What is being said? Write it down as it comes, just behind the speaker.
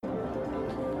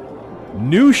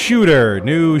New shooter.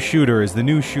 Is the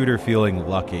new shooter feeling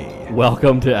lucky?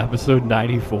 Welcome to episode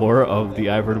 94 of the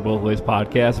I've Heard It Both Ways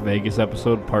podcast, Vegas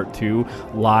episode part 2,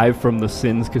 live from the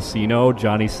Sins Casino.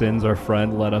 Johnny Sins, our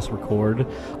friend, let us record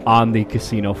on the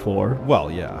casino floor.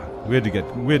 Well, yeah, we had to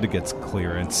get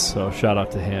clearance. So shout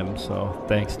out to him. So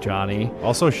thanks, Johnny.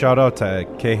 Also, shout out to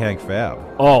K. Hank Fab.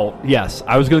 Oh, yes.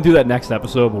 I was going to do that next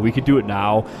episode, but we could do it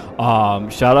now.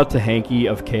 Shout out to Hanky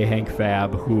of K. Hank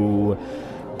Fab, who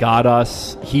got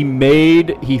us. He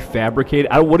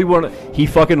fabricated. He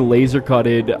fucking laser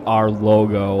cutted our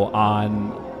logo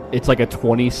on. It's like a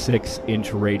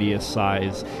 26-inch radius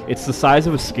size. It's the size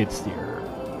of a skid steer.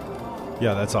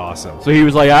 Yeah, that's awesome. So he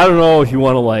was like, I don't know if you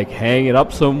want to like hang it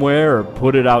up somewhere or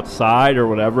put it outside or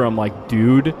whatever. I'm like,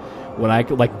 dude,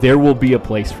 there will be a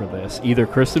place for this. Either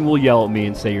Kristen will yell at me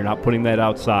and say you're not putting that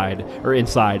outside or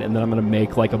inside, and then I'm going to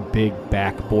make like a big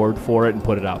backboard for it and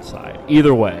put it outside.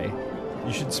 Either way.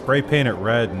 You should spray paint it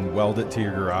red and weld it to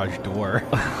your garage door.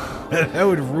 That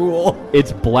would rule.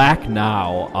 It's black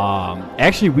now.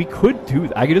 Actually, we could do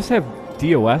that. I could just have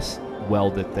DOS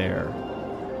weld it there.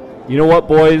 You know what,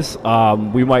 boys?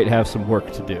 We might have some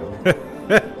work to do.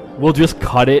 We'll just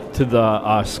cut it to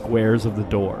the squares of the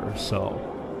door, so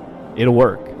it'll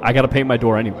work. I got to paint my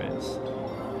door anyways.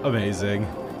 Amazing.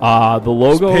 The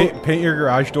logo... Paint your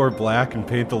garage door black and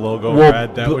paint the logo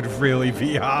red. That would really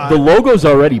be hot. The logo's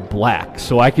already black,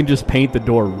 so I can just paint the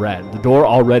door red. The door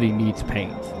already needs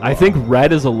paint. I think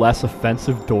red is a less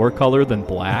offensive door color than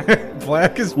black.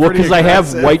 Black is well, pretty because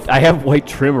aggressive. I have white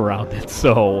trim around it,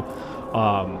 so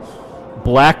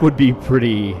black would be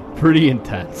pretty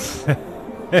intense.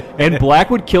 And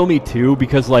black would kill me too,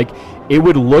 because like it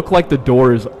would look like the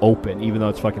door is open, even though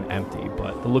it's fucking empty.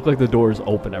 But it look like the door is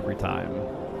open every time.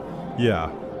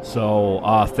 Yeah. So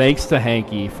thanks to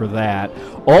Hanky for that.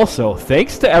 Also,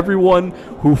 thanks to everyone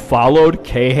who followed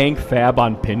K. Hank Fab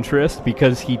on Pinterest,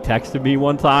 because he texted me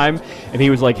one time and he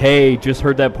was like, hey, just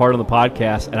heard that part on the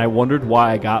podcast, and I wondered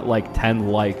why I got like 10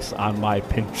 likes on my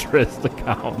Pinterest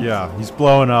account. Yeah, he's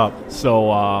blowing up.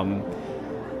 So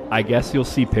I guess you'll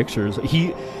see pictures.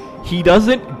 He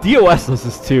doesn't... DOS does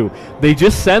this too. They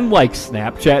just send like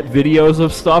Snapchat videos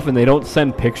of stuff, and they don't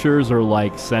send pictures or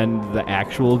like send the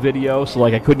actual video. So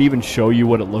like I couldn't even show you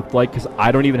what it looked like because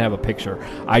I don't even have a picture.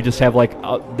 I just have like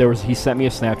he sent me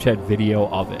a Snapchat video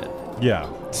of it. Yeah,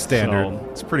 standard. So,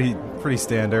 it's pretty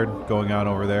standard going on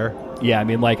over there. Yeah, I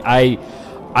mean, like I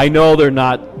know they're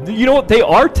not... You know what? They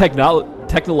are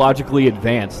technologically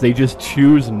advanced. They just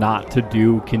choose not to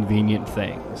do convenient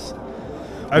things.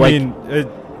 I mean...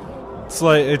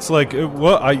 It's like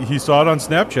he saw it on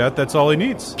Snapchat. That's all he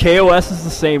needs. KOS is the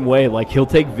same way. Like he'll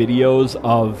take videos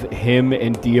of him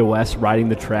and DOS riding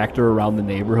the tractor around the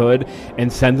neighborhood and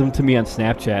send them to me on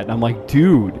Snapchat. And I'm like,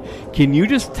 dude, can you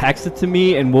just text it to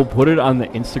me and we'll put it on the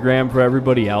Instagram for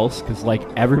everybody else? Because like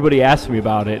everybody asked me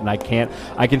about it and I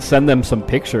can send them some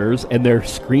pictures and they're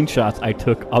screenshots I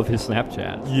took of his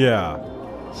Snapchat. Yeah.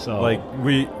 So like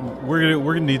we're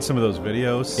gonna need some of those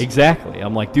videos. Exactly.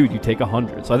 I'm like, dude, you take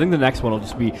 100. So I think the next one will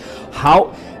just be,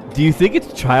 how do you think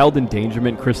it's child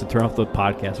endangerment, Chris, to turn off the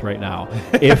podcast right now,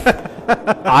 if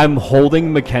I'm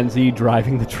holding Mackenzie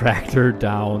driving the tractor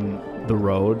down the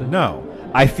road? No.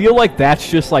 I feel like that's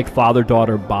just like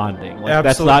father-daughter bonding. Like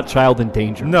that's not child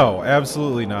endangerment. No,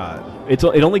 absolutely not. It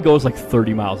only goes like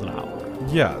 30 miles an hour.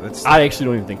 Yeah, that's. I actually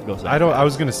don't even think it goes that fast. I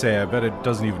was gonna say, I bet it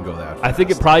doesn't even go that fast. I think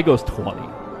it probably goes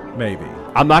 20. Maybe.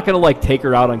 I'm not going to, like, take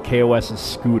her out on KOS's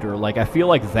scooter. Like, I feel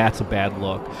like that's a bad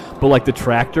look. But, like, the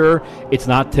tractor, it's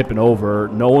not tipping over.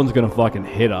 No one's going to fucking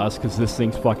hit us because this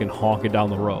thing's fucking honking down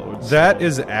the road.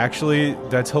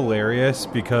 That's hilarious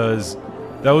because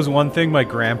that was one thing my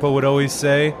grandpa would always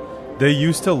say. They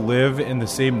used to live in the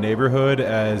same neighborhood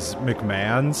as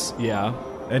McMahon's. Yeah.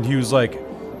 And he's like,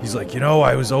 you know,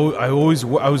 I was always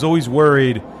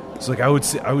worried. It's like I would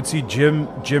see Jim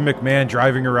McMahon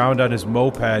driving around on his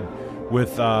moped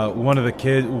with one of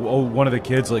the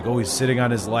kids like always sitting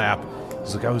on his lap.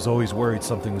 He's like, I was always worried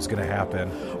something was going to happen.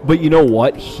 But you know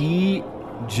what? Jim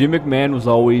McMahon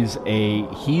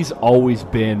he's always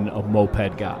been a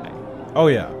moped guy. Oh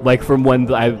yeah. Like from when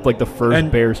the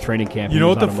first Bears training camp. You know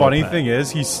what the funny thing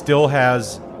is? He still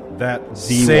has that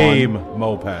Z1. Same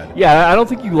moped. Yeah, I don't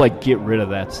think you like get rid of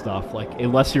that stuff, like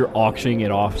unless you're auctioning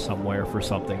it off somewhere for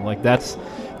something. Like that's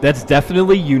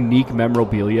definitely unique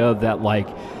memorabilia that like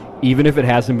even if it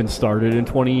hasn't been started in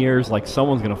 20 years, like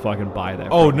someone's gonna fucking buy that.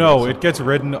 Oh no, it gets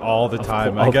ridden all the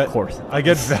time. I get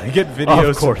videos.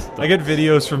 Of course, I get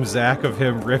videos from Zach of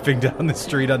him ripping down the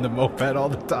street on the moped all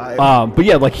the time. But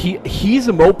yeah, like he's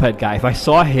a moped guy. If I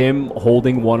saw him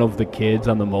holding one of the kids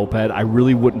on the moped, I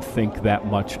really wouldn't think that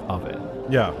much of it.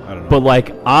 Yeah, I don't know. But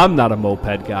like, I'm not a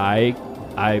moped guy.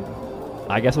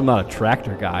 I guess I'm not a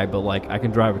tractor guy, but like, I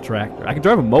can drive a tractor. I can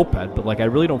drive a moped, but like, I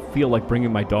really don't feel like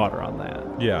bringing my daughter on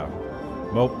that. Yeah.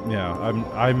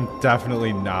 I'm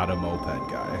definitely not a moped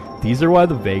guy. These are why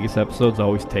the Vegas episodes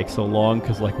always take so long,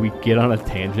 because like we get on a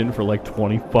tangent for like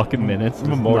 20 fucking minutes. It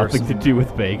has nothing to do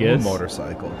with Vegas. I'm a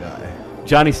motorcycle guy.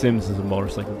 Johnny Sims is a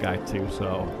motorcycle guy too,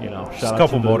 so shout out a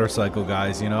couple motorcycle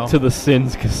guys, to the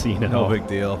Sins Casino. No big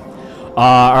deal.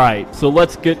 All right, so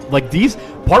let's get like these.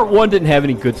 Part 1 didn't have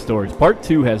any good stories. Part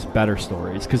 2 has better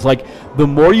stories, because like the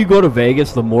more you go to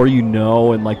Vegas, the more you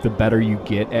know, and like the better you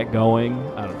get at going.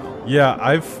 I don't know. Yeah,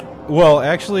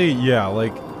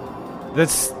 like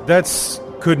that's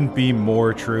couldn't be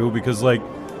more true, because like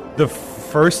the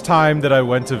first time that I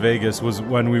went to Vegas was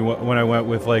when I went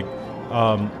with like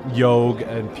Yog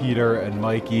and Peter and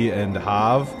Mikey and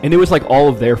Hav, and it was like all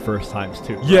of their first times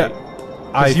too. Yeah,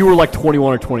 right? You were like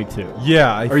 21 or 22.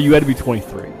 Yeah, or you had to be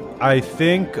 23. I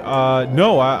think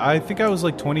no, I think I was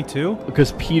like 22,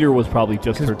 because Peter was probably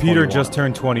just turned 21. Peter just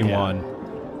turned 21.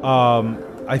 Yeah.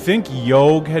 I think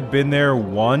Yog had been there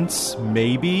once,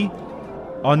 maybe,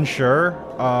 unsure.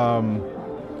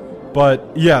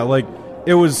 But yeah, like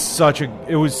it was such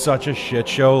a shit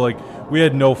show. Like we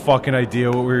had no fucking idea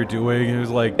what we were doing. It was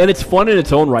like, and it's fun in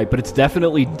its own right, but it's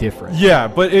definitely different. Yeah,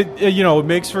 but it it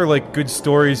makes for like good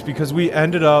stories, because we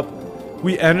ended up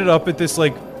at this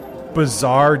like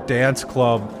bizarre dance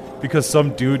club because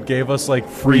some dude gave us like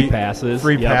free passes,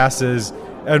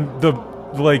 and the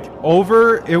like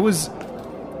over it was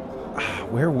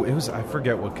where it was, I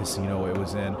forget what casino it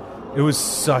was in. It was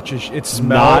such a it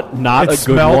smelled not it a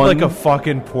smelled good one. like a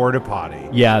fucking porta potty.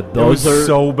 Yeah, those are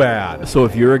so bad. So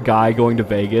if you're a guy going to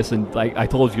Vegas, and like I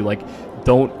told you, like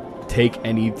don't take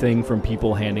anything from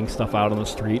people handing stuff out on the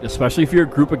street, especially if you're a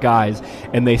group of guys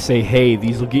and they say, hey,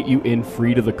 these will get you in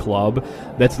free to the club.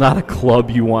 That's not a club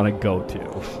you want to go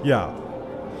to. Yeah.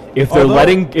 If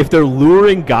they're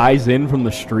luring guys in from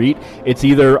the street, it's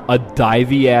either a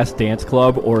divey ass dance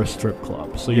club or a strip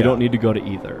club. So you don't need to go to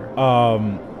either.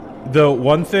 The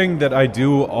one thing that I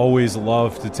do always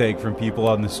love to take from people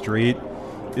on the street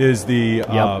is the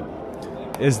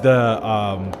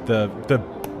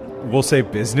we'll say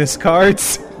business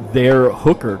cards. They're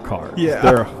hooker cards.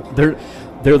 Yeah.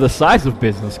 They're the size of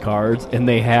business cards, and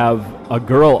they have a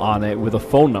girl on it with a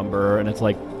phone number, and it's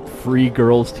like free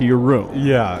girls to your room.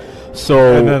 Yeah.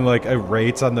 So and then like a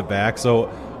rates on the back.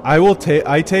 So I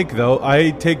take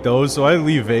those. So I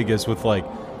leave Vegas with like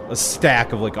a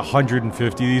stack of like 150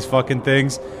 of these fucking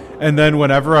things, and then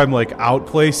whenever I'm like out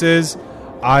places,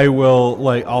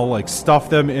 I'll stuff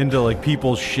them into like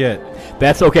people's shit.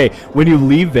 That's okay. When you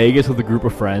leave Vegas with a group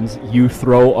of friends, you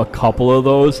throw a couple of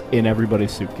those in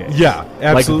everybody's suitcase. Yeah,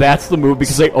 absolutely. Like that's the move,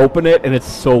 because they open it and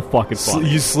it's so fucking funny.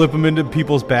 You slip them into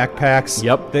people's backpacks.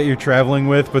 Yep. That you're traveling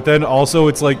with, but then also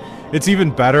it's like it's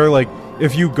even better like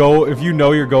if you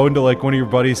know you're going to like one of your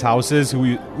buddies' houses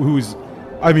who's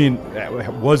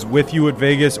was with you at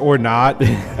Vegas or not,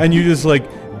 and you just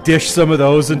like dish some of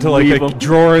those into like a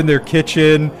drawer in their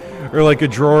kitchen or like a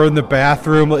drawer in the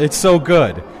bathroom. It's so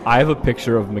good. I have a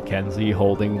picture of Mackenzie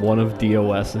holding one of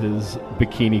DOS's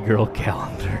Bikini Girl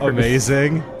calendars.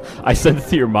 Amazing. I sent it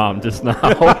to your mom just now.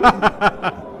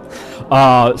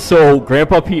 So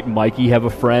Grandpa Pete and Mikey have a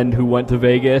friend who went to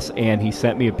Vegas, and he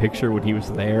sent me a picture when he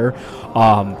was there.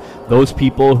 Those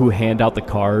people who hand out the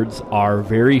cards are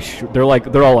they're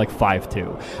all like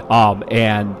 5'2",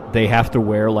 and they have to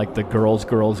wear like the girls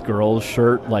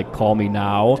shirt, like Call Me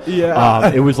Now.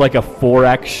 Yeah. It was like a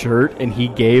 4X shirt, and he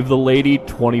gave the lady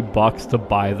 $20 to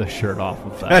buy the shirt off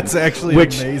of them. That's actually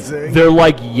amazing. They're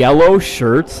like yellow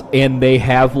shirts, and they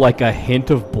have like a hint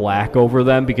of black over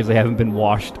them because they haven't been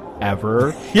washed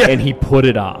ever. Yeah. And he put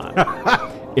it on.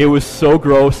 It was so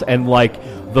gross, and like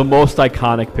the most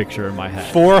iconic picture in my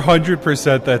head.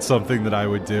 400% that's something that I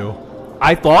would do.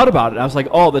 I thought about it. I was like,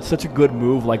 oh, that's such a good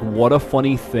move. Like, what a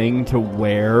funny thing to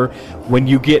wear when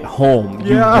you get home.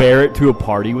 You wear it to a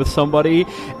party with somebody,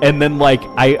 and then, like,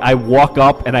 I walk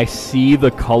up and I see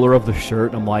the color of the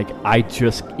shirt, and I'm like,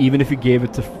 even if you gave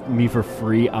it to me for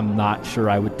free, I'm not sure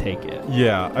I would take it.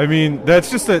 Yeah, I mean,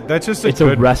 it's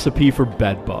a recipe for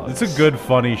bed bugs. It's a good,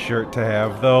 funny shirt to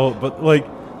have, though, but, like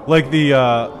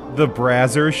the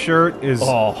Brazzers shirt is.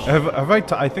 Oh,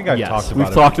 I think I've talked about it.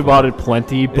 We've talked about it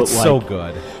plenty, but it's so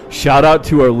good. Shout out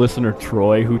to our listener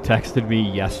Troy, who texted me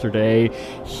yesterday.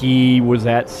 He was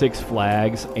at Six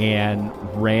Flags and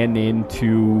ran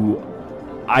into.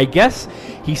 I guess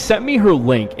he sent me her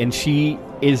link, and she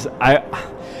is I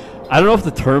don't know if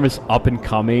the term is up and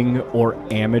coming or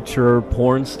amateur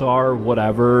porn star,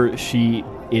 whatever. She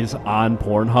is on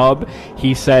Pornhub.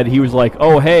 He said, he was like,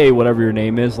 oh, hey, whatever your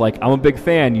name is, like, I'm a big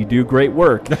fan. You do great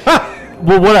work.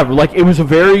 Well, whatever. Like, it was a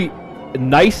very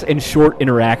nice and short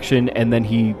interaction, and then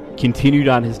he continued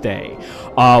on his day.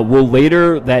 Well,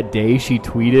 later that day, she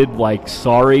tweeted, like,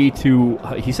 sorry to...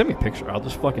 he sent me a picture. I'll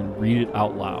just fucking read it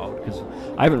out loud, because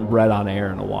I haven't read on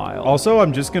air in a while. Also,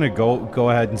 I'm just going to go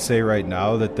ahead and say right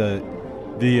now that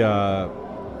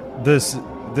this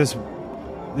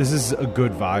is a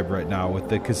good vibe right now with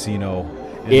the casino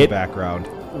in the background.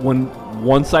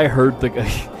 Once I heard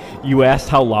you asked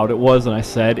how loud it was, and I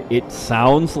said, it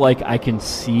sounds like I can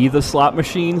see the slot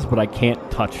machines, but I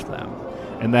can't touch them.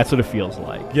 And that's what it feels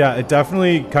like. Yeah, it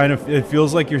definitely it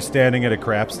feels like you're standing at a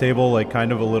craps table, like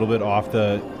kind of a little bit off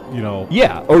the,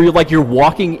 Yeah, or you're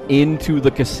walking into the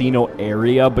casino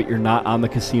area, but you're not on the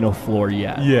casino floor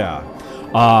yet. Yeah.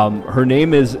 Her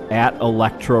name is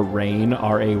 @Electra Rain,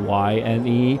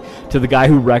 Rayne. To the guy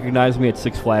who recognized me at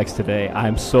Six Flags today,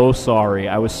 I'm so sorry.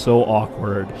 I was so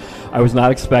awkward. I was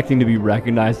not expecting to be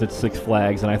recognized at Six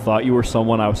Flags, and I thought you were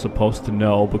someone I was supposed to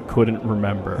know but couldn't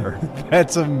remember.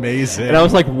 That's amazing. And I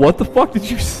was like, what the fuck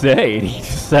did you say? And he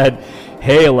just said,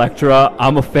 hey, Electra,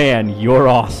 I'm a fan. You're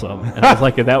awesome. And I was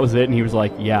like, and that was it? And he was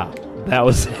like, yeah, that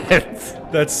was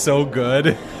it. That's so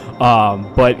good.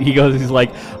 But he's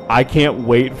like, I can't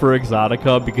wait for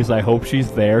Exotica because I hope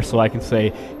she's there so I can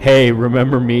say, hey,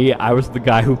 remember me? I was the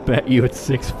guy who met you at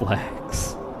Six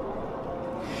Flags.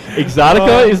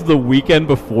 Exotica is the weekend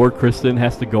before Kristen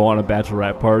has to go on a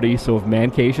bachelorette party, so if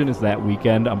Mancation is that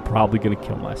weekend, I'm probably going to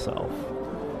kill myself.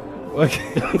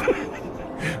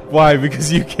 Why?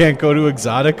 Because you can't go to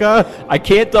Exotica? I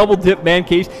can't double dip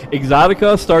Mancation.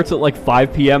 Exotica starts at like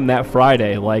 5 p.m. that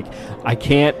Friday. Like, I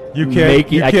can't I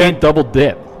can't double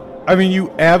dip. I mean,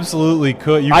 you absolutely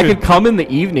could. I could come in the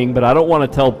evening, but I don't want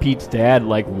to tell Pete's dad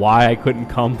like why I couldn't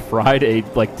come Friday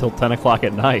like till 10 o'clock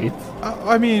at night.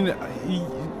 I mean,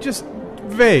 just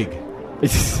vague.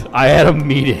 I had a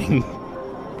meeting.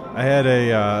 I had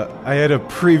a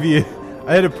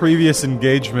previous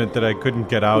engagement that I couldn't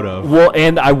get out of. Well,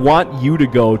 and I want you to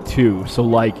go too. So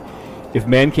like, if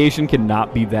Mancation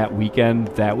cannot be that weekend,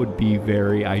 that would be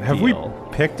very ideal. Have we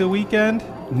picked a weekend?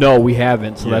 No, we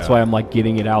haven't. So that's why I'm like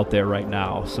getting it out there right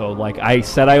now. So like I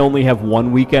said, I only have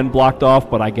one weekend blocked off,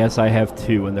 but I guess I have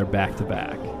two, and they're back to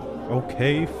back.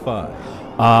 Okay, fine.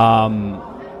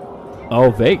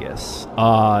 Vegas.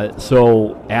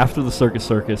 So after the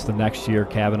Circus, the next year,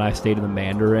 Cav and I stayed in the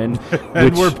Mandarin.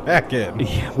 And we're back in.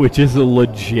 Which is a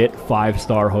legit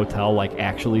 5-star hotel, like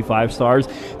actually 5 stars.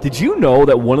 Did you know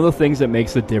that one of the things that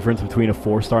makes the difference between a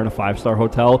 4-star and a 5-star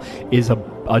hotel is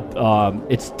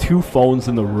it's 2 phones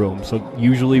in the room. So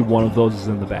usually one of those is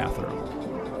in the bathroom.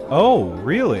 Oh,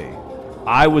 really?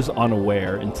 I was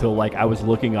unaware until like I was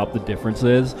looking up the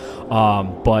differences,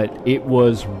 but it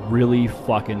was really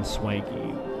fucking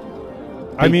swanky.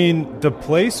 I mean, the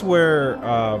place where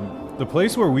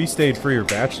we stayed for your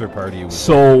bachelor party was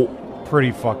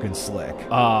pretty fucking slick.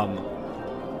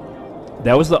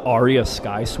 That was the Aria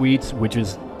Sky Suites, which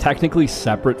is technically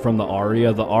separate from the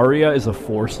Aria. The Aria is a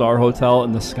 4-star hotel,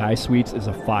 and the Sky Suites is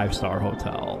a 5-star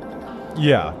hotel.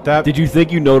 Yeah. Did you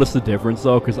think you noticed the difference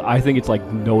though? Because I think it's like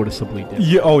noticeably different.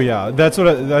 Yeah. Oh yeah. That's what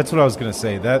I was gonna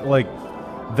say. That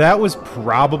was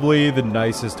probably the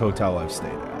nicest hotel I've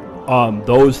stayed at.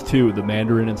 Those two, the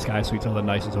Mandarin and Sky Suites, are the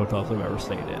nicest hotels I've ever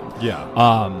stayed in.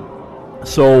 Yeah.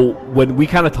 So when we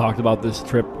kind of talked about this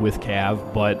trip with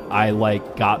Cav, but I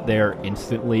like got there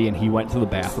instantly, and he went to the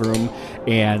bathroom,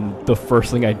 and the first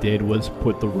thing I did was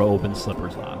put the robe and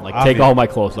slippers on, like take all my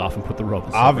clothes off and put the robe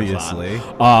and slippers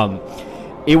on.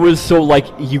 It was so like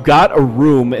you got a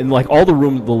room, and like all the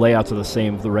layouts are the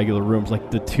same, the regular rooms,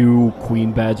 like the 2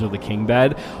 queen beds or the king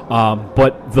bed,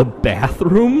 but the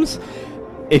bathrooms,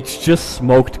 it's just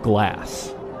smoked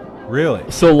glass. Really?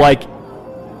 So like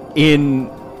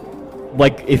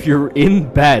if you're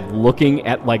in bed looking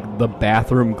at like the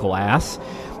bathroom glass,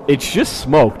 it's just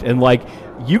smoked, and like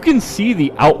you can see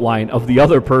the outline of the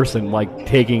other person like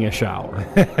taking a shower.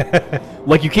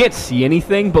 Like you can't see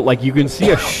anything, but like you can see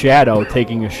a shadow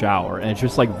taking a shower, and it's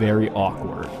just like very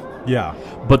awkward. Yeah.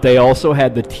 But they also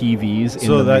had the TVs in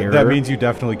the mirror. So that means you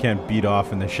definitely can't beat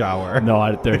off in the shower. No,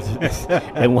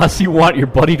 unless you want your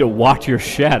buddy to watch your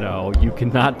shadow, you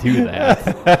cannot do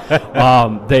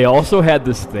that. They also had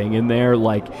this thing in there,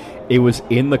 like It was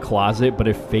in the closet, but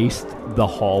it faced the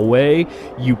hallway.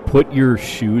 You put your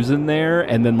shoes in there,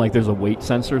 and then like there's a weight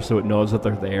sensor, so it knows that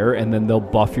they're there, and then they'll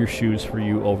buff your shoes for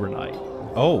you overnight.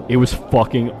 Oh, It was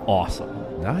fucking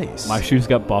awesome. nice. My shoes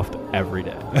got buffed every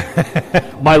day.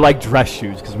 My like dress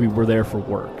shoes, because we were there for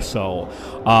work. So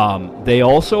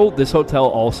this hotel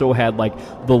also had like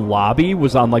the lobby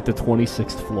was on like the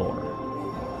 26th floor.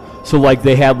 So like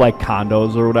they had like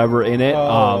condos or whatever in it.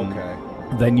 Okay.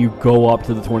 Then you go up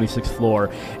to the 26th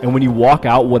floor, and when you walk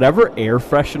out, whatever air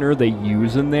freshener they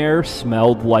use in there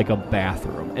smelled like a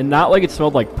bathroom. And not like it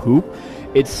smelled like poop.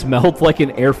 It smelled like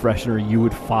an air freshener you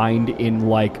would find in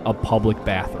like a public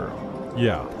bathroom.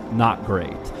 Yeah. Not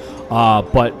great.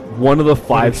 But one of the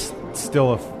It's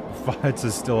still a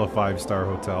 5-star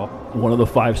hotel. one of the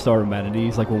 5-star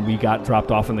amenities, like when we got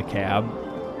dropped off in the cab,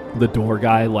 the door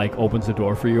guy like opens the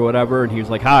door for you or whatever, and he was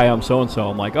like, "Hi, I'm so and so."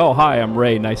 I'm like, "Oh, hi, I'm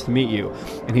Ray. Nice to meet you."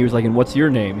 And he was like, "And what's your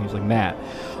name?" He was like, "Matt."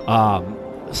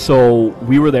 So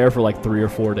we were there for like 3 or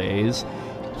 4 days.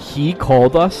 He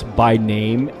called us by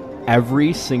name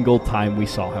every single time we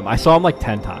saw him. I saw him like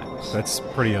 10 times. That's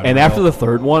pretty unreal. And after the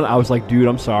third one, I was like, "Dude,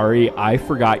 I'm sorry. I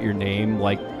forgot your name.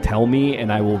 Like, tell me and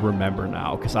I will remember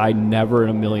now, because I never in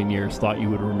a million years thought you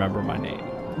would remember my name."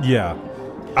 Yeah.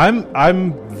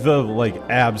 I'm the like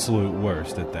absolute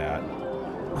worst at that.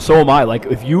 So am I. Like,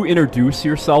 if you introduce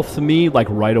yourself to me like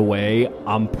right away,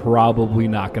 I'm probably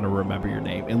not going to remember your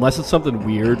name unless it's something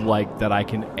weird like that I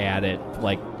can add it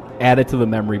to the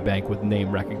memory bank with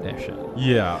name recognition.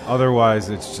 Yeah, otherwise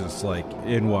it's just like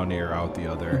in one ear out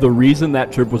the other. The reason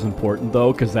that trip was important,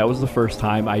 though, because that was the first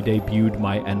time I debuted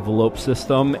my envelope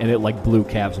system, and it like blew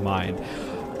Cav's mind.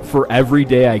 For every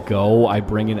day I go, I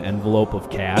bring an envelope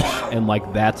of cash, and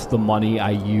like that's the money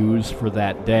I use for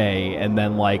that day. And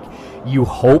then like you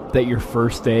hope that your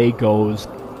first day goes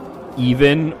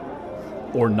even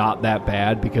or not that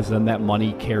bad, because then that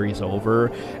money carries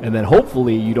over, and then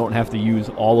hopefully you don't have to use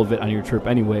all of it on your trip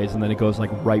anyways, and then it goes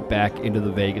like right back into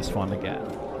the Vegas fund again.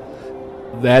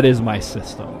 That is my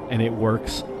system, and it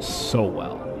works so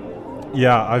well.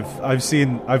 Yeah, I've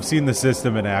seen the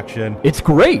system in action. It's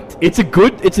great. It's a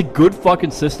good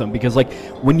fucking system, because like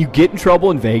when you get in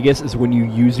trouble in Vegas is when you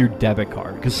use your debit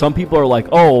card, because some people are like,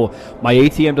 "Oh, my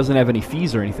ATM doesn't have any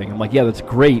fees or anything." I'm like, "Yeah, that's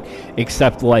great,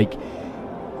 except like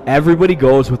everybody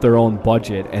goes with their own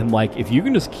budget, and like if you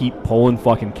can just keep pulling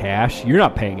fucking cash, you're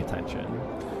not paying attention."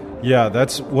 Yeah,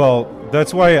 that's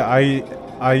why I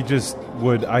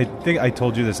think I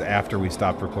told you this after we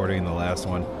stopped recording the last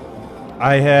one.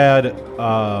 I had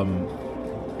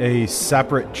a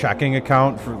separate checking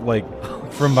account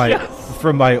from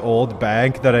my old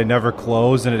bank that I never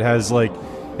closed, and it had like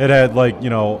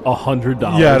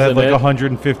 $100. Yeah, it had like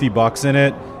 $150 in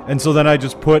it. And so then I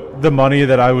just put the money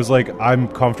that I was like, I'm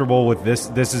comfortable with this.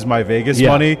 This is my Vegas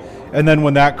money. And then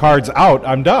when that card's out,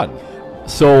 I'm done.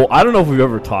 So I don't know if we've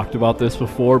ever talked about this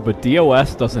before, but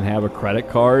DOS doesn't have a credit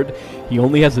card. He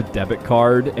only has a debit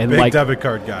card, and Big like debit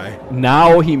card guy.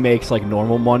 now he makes like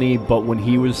normal money. But when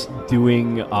he was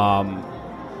doing, I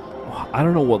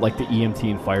don't know what like the EMT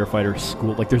and firefighter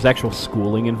school, like there's actual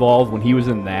schooling involved. When he was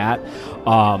in that,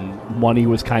 money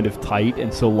was kind of tight,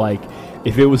 and so like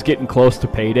if it was getting close to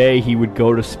payday, he would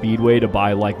go to Speedway to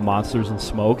buy like Monsters and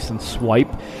Smokes and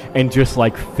swipe, and just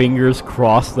like fingers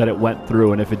crossed that it went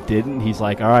through. And if it didn't, he's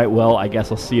like, "All right, well, I guess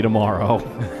I'll see you tomorrow."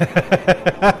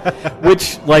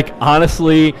 Which, like,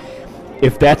 honestly,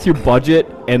 if that's your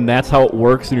budget and that's how it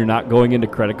works, and you're not going into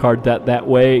credit card debt that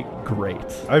way, great.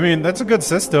 I mean, that's a good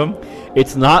system.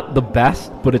 It's not the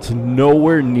best, but it's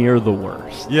nowhere near the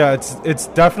worst. Yeah, it's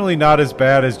definitely not as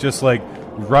bad as just like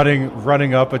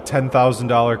running up a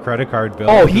 $10,000 credit card bill.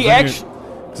 Oh, he actually...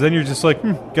 Because then you're just like,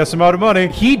 guess I'm out of money.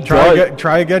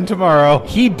 Try again tomorrow.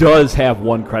 He does have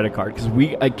one credit card, because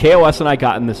KOS and I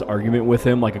got in this argument with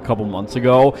him like a couple months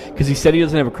ago, because he said he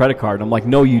doesn't have a credit card. I'm like,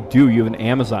 "No, you do. You have an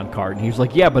Amazon card." And he was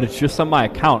like, "Yeah, but it's just on my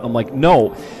account." I'm like,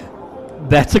 "No,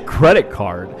 that's a credit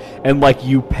card, and like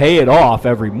you pay it off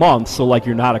every month, so like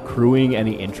you're not accruing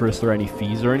any interest or any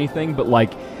fees or anything, but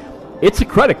like it's a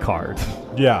credit card."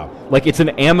 Yeah. Like, it's an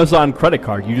Amazon credit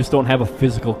card. You just don't have a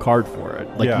physical card for it.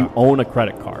 Like, you own a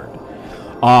credit card.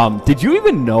 Did you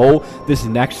even know this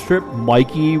next trip,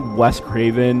 Mikey, Wes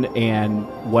Craven, and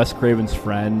Wes Craven's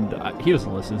friend, he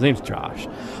doesn't listen, his name's Josh.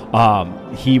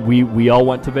 We all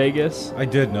went to Vegas. I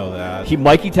did know that.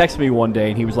 Mikey texted me one day,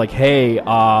 and he was like, "Hey,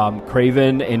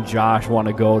 Craven and Josh want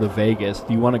to go to Vegas.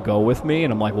 Do you want to go with me?"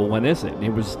 And I'm like, "Well, when is it?" And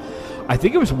it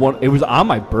was on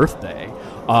my birthday.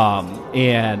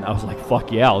 And I was like,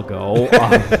 "Fuck yeah, I'll go."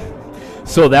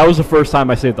 So that was the first time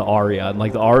I stayed at the Aria, and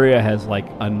like the Aria has like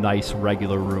a nice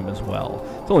regular room as well.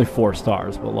 It's only 4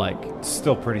 stars, but like It's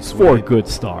still pretty sweet. 4 good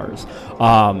stars.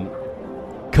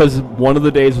 Because one of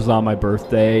the days was on my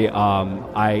birthday,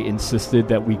 I insisted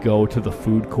that we go to the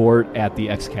food court at the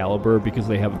Excalibur because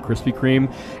they have a Krispy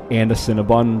Kreme and a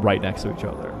Cinnabon right next to each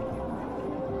other.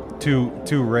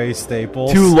 Two Ray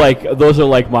staples. Those are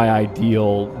like my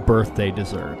ideal birthday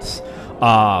desserts.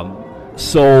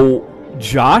 So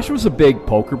Josh was a big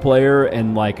poker player,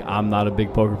 and like I'm not a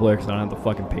big poker player because I don't have the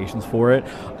fucking patience for it.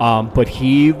 But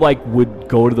he like would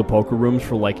go to the poker rooms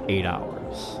for like 8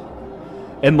 hours.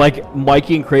 And, like,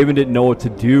 Mikey and Craven didn't know what to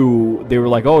do. They were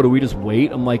like, oh, do we just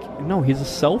wait? I'm like, no, he has a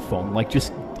cell phone. Like,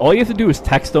 just, all you have to do is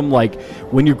text them. Like,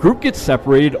 when your group gets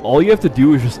separated, all you have to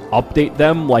do is just update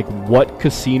them, like, what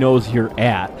casinos you're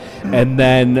at. And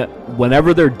then,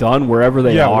 whenever they're done, wherever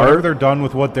they are. Whenever they're done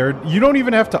with what they're... You don't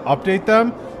even have to update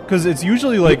them, because it's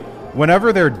usually, like...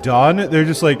 Whenever they're done, they're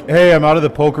just like, "Hey, I'm out of the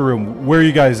poker room. Where are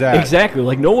you guys at?" Exactly.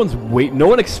 Like no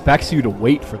one expects you to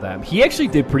wait for them. He actually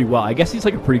did pretty well. I guess he's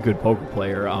like a pretty good poker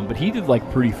player. But he did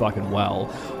like pretty fucking well.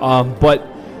 But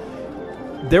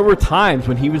there were times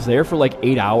when he was there for like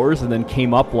 8 hours and then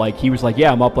came up like he was like,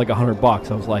 "Yeah, I'm up like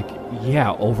 $100." I was like,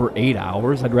 "Yeah, over 8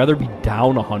 hours. I'd rather be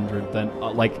down 100 than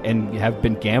and have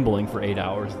been gambling for 8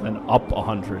 hours than up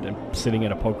 100 and sitting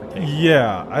at a poker table."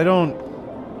 Yeah, I don't.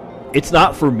 It's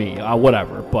not for me,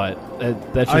 whatever, but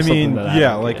that's just something that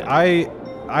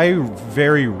I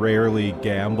very rarely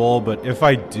gamble, but if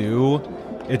I do,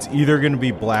 it's either going to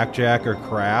be blackjack or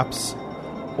craps,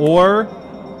 or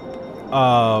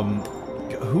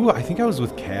I think I was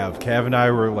with Cav. Cav and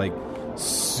I were like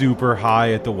super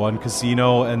high at the one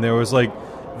casino, and there was like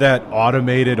that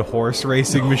automated horse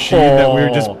racing machine that we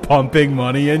were just pumping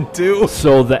money into.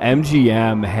 So the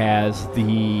MGM has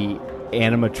the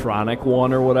animatronic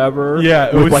one or whatever. Yeah,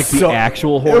 it with was like so, the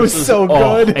actual horses. It was so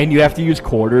good. And you have to use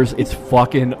quarters. It's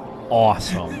fucking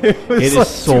awesome. It is like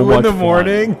so 2 much in the fun.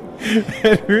 morning,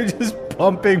 and we were just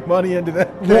pumping money into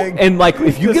that thing. And like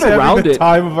if you just get around the it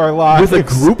time of our lives with a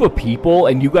group of people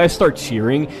and you guys start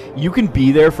cheering, you can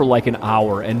be there for like an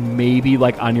hour and maybe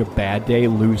like on your bad day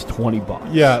lose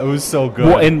 $20. Yeah, it was so good.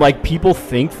 Well, and like people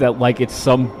think that like it's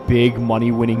some big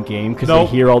money winning game because they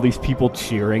hear all these people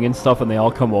cheering and stuff, and they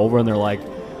all come over and they're like,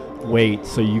 "Wait,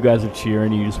 so you guys are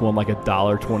cheering? You just won like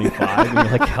 $1.25?" And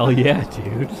you're like, "Hell yeah,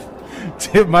 dude!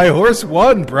 My horse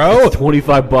won, bro. It's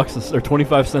 $25 or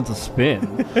 25 cents a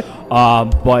spin."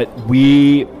 But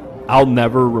I'll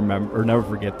never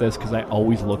forget this because I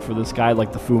always look for this guy,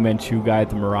 like the Fu Manchu guy at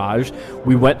the Mirage.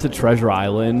 We went to Treasure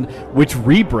Island, which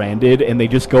rebranded, and they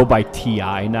just go by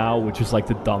TI now, which is like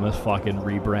the dumbest fucking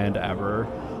rebrand ever.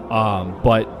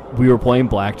 But we were playing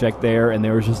blackjack there, and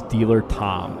there was just dealer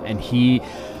Tom, and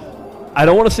I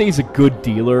don't want to say he's a good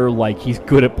dealer, like he's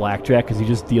good at blackjack because he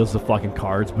just deals the fucking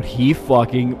cards, but he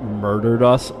fucking murdered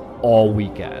us all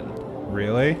weekend.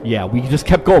 Really? Yeah, we just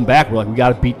kept going back. We're like, we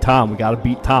got to beat Tom. We got to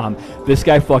beat Tom. This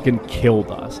guy fucking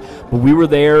killed us. But we were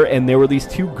there, and there were these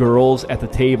 2 girls at the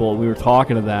table. We were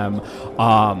talking to them.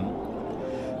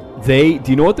 Do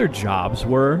you know what their jobs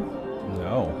were?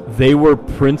 No. They were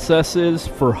princesses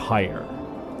for hire.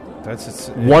 That's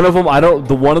one of them.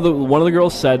 One of the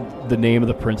girls said the name of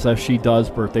the princess she does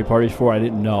birthday parties for. I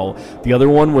didn't know. The other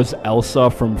one was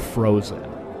Elsa from Frozen,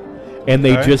 and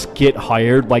they just get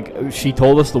hired. Like she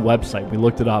told us the website. We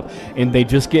looked it up, and they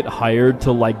just get hired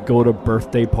to like go to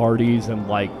birthday parties and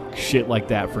like shit like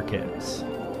that for kids.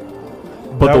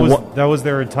 But that was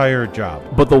their entire job.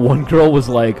 But the one girl was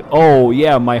like, "Oh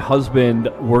yeah, my husband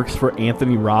works for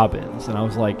Anthony Robbins," and I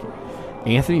was like,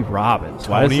 Anthony Robbins.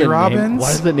 Tony Robbins? Why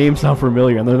does that name sound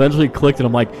familiar? And then eventually clicked, and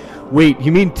I'm like, wait,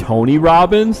 you mean Tony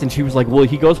Robbins? And she was like, well,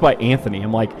 he goes by Anthony.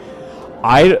 I'm like,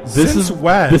 this is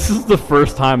the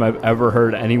first time I've ever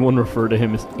heard anyone refer to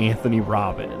him as Anthony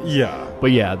Robbins. Yeah.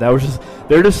 But yeah, there are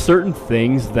just certain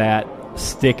things that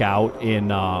stick out in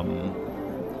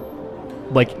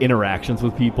like interactions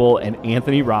with people, and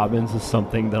Anthony Robbins is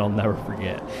something that I'll never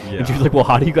forget. Yeah. And she was like, well,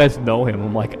 how do you guys know him?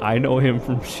 I'm like, I know him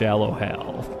from Shallow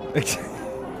Hal.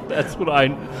 That's what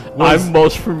I'm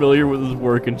most familiar with his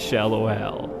work in Shallow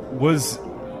Hal. Was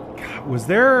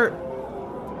there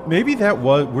maybe that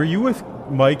was were you with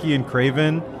Mikey and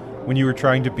Craven when you were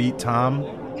trying to beat Tom?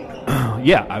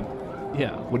 Yeah.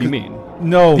 What do you mean?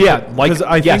 No. Yeah,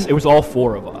 yes, it was all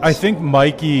 4 of us. I think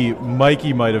Mikey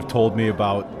might have told me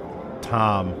about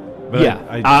Tom. But yeah,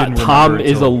 I didn't Tom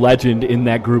is a legend in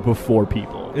that group of 4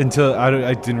 people. Until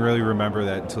I didn't really remember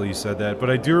that until you said that. But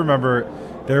I do remember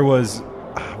there was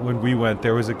when we went,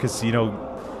 there was a casino.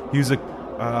 He was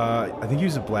I think he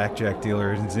was a blackjack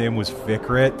dealer. His name was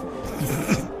Fikrit.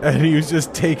 and he was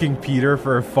just taking Peter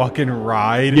for a fucking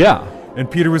ride. Yeah. And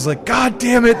Peter was like, God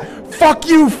damn it, fuck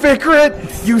you,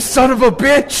 Ficrit, you son of a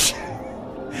bitch.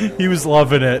 He was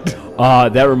loving it.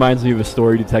 That reminds me of a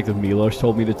story Detective Milos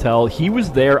told me to tell. He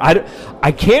was there.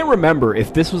 I can't remember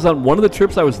if this was on one of the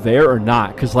trips I was there or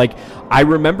not, because, like, I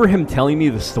remember him telling me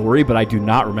the story, but I do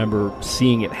not remember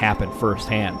seeing it happen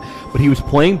firsthand. But he was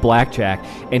playing blackjack,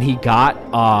 and he got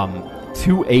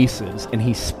 2 aces, and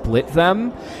he split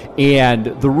them. And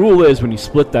the rule is when you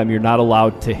split them, you're not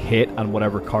allowed to hit on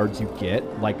whatever cards you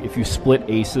get. Like, if you split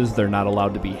aces, they're not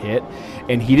allowed to be hit.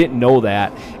 And he didn't know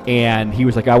that, and he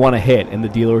was like, I want to hit. And the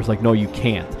dealer was like, no, you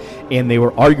can't. And they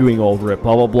were arguing over it,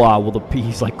 blah, blah, blah. Well,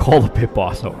 he's like, call the pit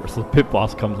boss over. So the pit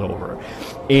boss comes over,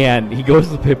 and he goes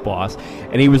to the pit boss,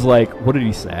 and he was like, what did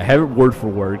he say? I have it word for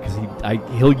word, because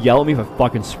he'll yell at me if I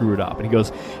fucking screw it up. And he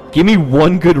goes, give me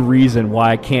one good reason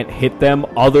why I can't hit them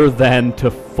other than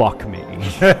to fuck me.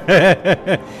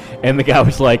 And the guy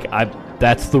was like,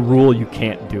 that's the rule, you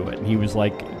can't do it. And he was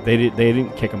like, they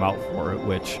didn't kick him out for it,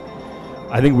 which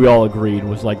I think we all agreed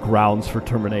was like grounds for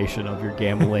termination of your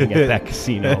gambling at that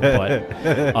casino. But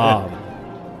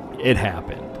it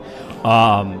happened.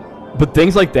 But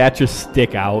things like that just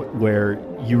stick out where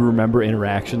you remember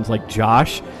interactions. Like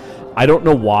Josh, I don't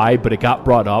know why, but it got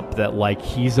brought up that, like,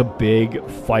 he's a big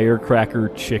firecracker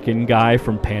chicken guy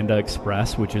from Panda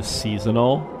Express, which is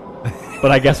seasonal.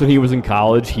 But I guess when he was in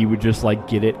college, he would just, like,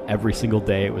 get it every single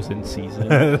day it was in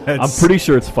season. I'm pretty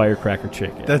sure it's firecracker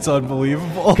chicken. That's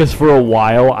unbelievable. Because for a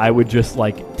while, I would just,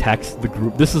 like, text the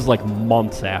group. This is, like,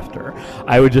 months after.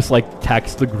 I would just, like,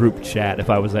 text the group chat if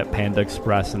I was at Panda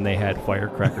Express and they had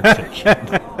firecracker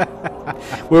chicken.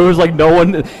 Where it was, like, no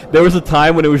one... There was a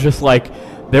time when it was just, like...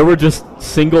 There were just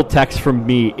single texts from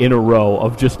me in a row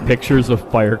of just pictures of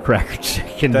firecracker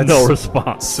chicken. No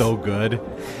response. So good.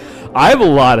 I have a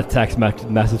lot of text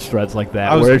message threads like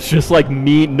that where it's just like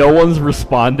me, no one's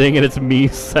responding, and it's me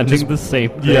sending the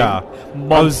same thing. Yeah,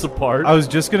 months apart. I was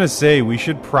just gonna say we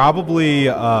should probably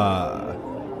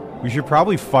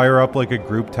fire up like a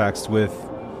group text with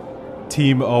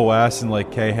Team OS and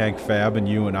like K Hank Fab and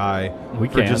you and I. We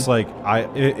for can just like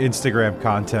Instagram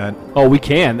content. Oh, we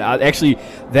can actually.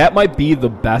 That might be the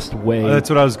best way. That's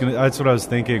what I was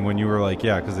thinking when you were like,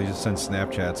 yeah, because they just send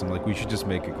Snapchats. I'm like, we should just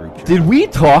make a group chat. Did we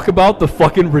talk about the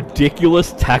fucking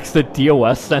ridiculous text that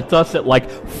DOS sent us at like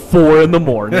 4 in the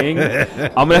morning?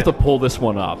 I'm gonna have to pull this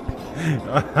one up.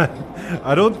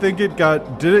 I don't think it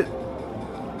got.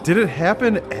 Did it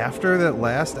happen after that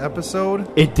last episode?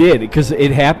 It did, because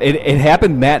it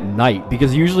happened that night.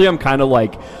 Because usually I'm kind of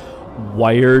like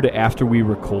wired after we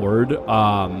record,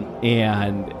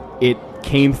 and it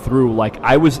came through like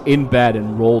I was in bed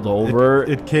and rolled over.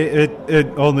 It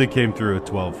only came through at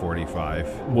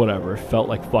 12:45. Whatever, it felt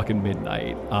like fucking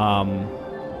midnight. I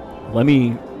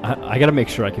gotta make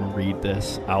sure I can read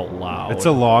this out loud. It's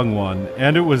a long one,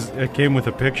 and it came with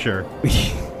a picture.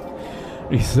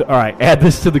 He said, all right, add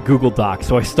this to the Google Doc.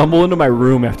 So I stumble into my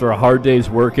room after a hard day's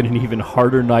work and an even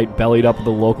harder night, bellied up at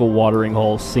the local watering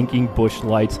hole, sinking bush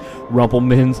lights,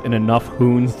 rumplemans, and enough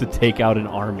hoons to take out an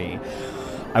army.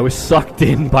 I was sucked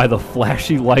in by the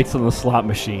flashy lights on the slot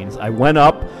machines. I went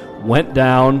up, went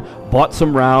down, bought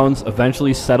some rounds,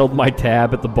 eventually settled my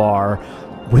tab at the bar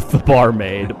with the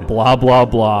barmaid, blah, blah,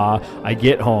 blah. I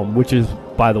get home, which is,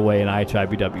 by the way, an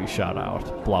IHIBW shout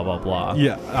out, blah, blah, blah.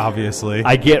 Yeah, obviously.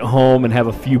 I get home and have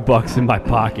a few bucks in my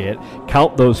pocket,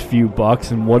 count those few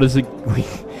bucks, and what is it?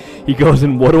 He goes,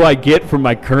 and what do I get for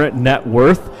my current net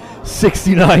worth?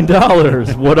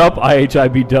 $69. What up,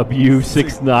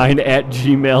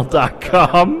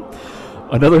 IHIBW69@gmail.com?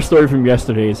 Another story from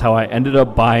yesterday is how I ended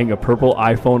up buying a purple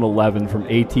iPhone 11 from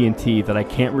AT&T that I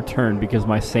can't return because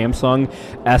my Samsung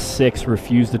S6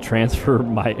 refused to transfer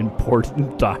my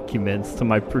important documents to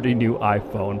my pretty new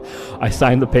iPhone. I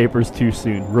signed the papers too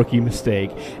soon. Rookie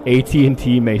mistake.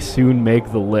 AT&T may soon make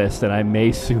the list, and I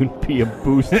may soon be a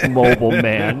Boost Mobile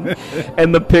man.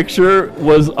 And the picture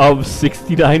was of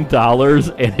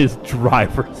 $69 and his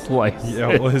driver's license.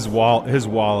 Yeah, well, his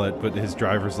wallet, but his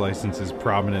driver's license is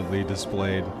prominently displayed.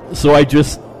 So I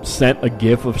just sent a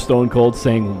gif of Stone Cold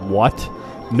saying, what?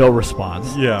 No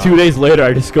response. Yeah. 2 days later,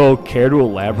 I just go, care to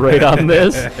elaborate on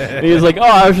this? And he's like, oh,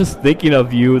 I was just thinking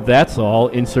of you. That's all.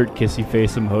 Insert kissy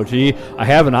face emoji. I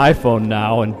have an iPhone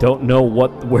now and don't know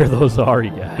where those are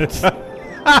yet.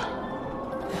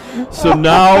 So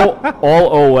now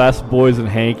all OS boys and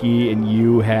Hanky and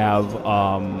you have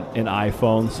an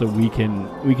iPhone, so we can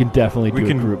definitely do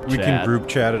a group chat. We can group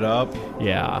chat it up.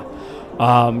 Yeah.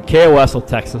 KOS will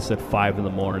text us at 5 in the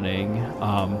morning.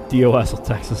 DOS will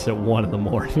text us at 1 in the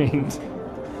morning.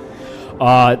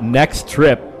 Next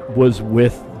trip was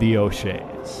with the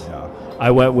O'Sheas. I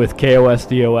went with KOS,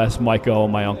 DOS, Mike O,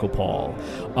 and my Uncle Paul.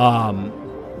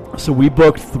 So we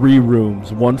booked 3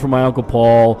 rooms, one for my Uncle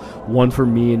Paul, one for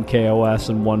me and KOS,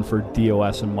 and one for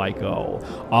DOS and Mike O.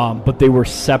 But they were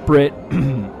separate.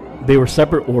 They were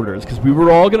separate orders because we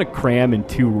were all going to cram in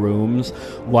 2 rooms.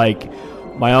 Like,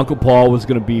 my Uncle Paul was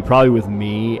going to be probably with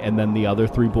me, and then the other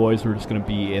 3 boys were just going to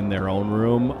be in their own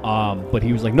room. But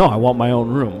he was like, no, I want my own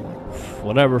room.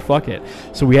 Whatever, fuck it.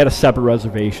 So we had a separate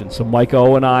reservation. So Mike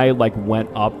O and I went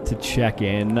up to check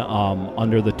in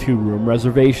under the 2-room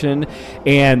reservation.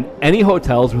 And any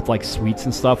hotels with suites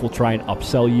and stuff will try and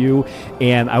upsell you.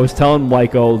 And I was telling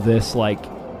Mike O this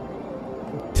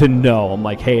to know. I'm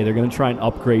like, hey, they're going to try and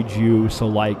upgrade you.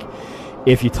 So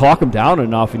if you talk them down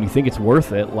enough and you think it's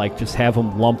worth it, just have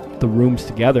them lump the rooms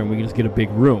together and we can just get a big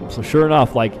room. So sure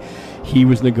enough, he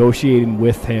was negotiating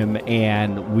with him,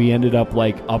 and we ended up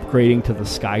upgrading to the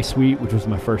Sky Suite, which was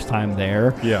my first time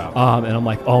there. Yeah. And I'm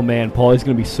like, oh man, Paulie's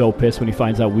gonna be so pissed when he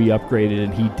finds out we upgraded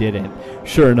and he didn't.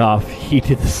 Sure enough, he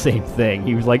did the same thing.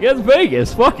 He was like, it's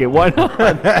Vegas, fuck it, why not?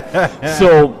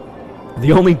 So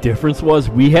the only difference was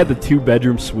we had the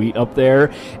 2-bedroom suite up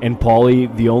there, and Paulie,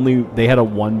 they had a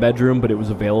 1-bedroom, but it was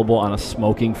available on a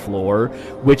smoking floor,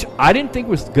 which I didn't think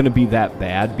was going to be that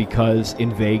bad because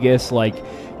in Vegas,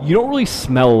 you don't really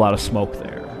smell a lot of smoke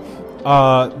there.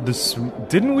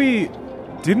 Didn't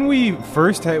we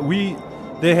first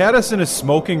they had us in a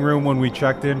smoking room when we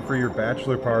checked in for your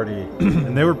bachelor party,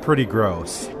 and they were pretty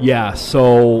gross. Yeah,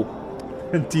 so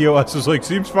and DOS was like,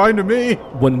 seems fine to me.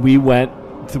 When we went,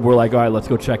 we're like, all right, let's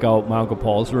go check out my Uncle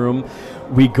Paul's room.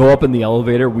 We go up in the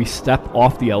elevator. We step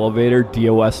off the elevator.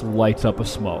 DOS lights up a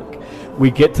smoke.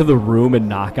 We get to the room and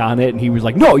knock on it, and he was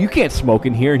like, no, you can't smoke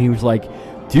in here. And he was like,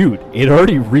 dude, it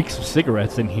already reeks of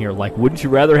cigarettes in here. Wouldn't you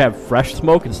rather have fresh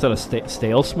smoke instead of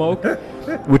stale smoke?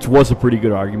 Which was a pretty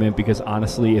good argument because,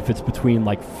 honestly, if it's between,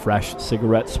 fresh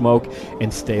cigarette smoke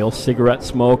and stale cigarette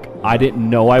smoke, I didn't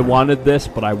know I wanted this,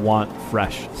 but I want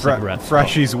fresh cigarette smoke.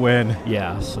 Freshies win.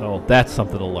 Yeah, so that's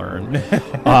something to learn.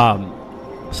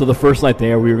 So the first night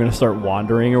there, we were going to start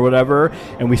wandering or whatever,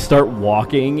 and we start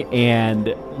walking,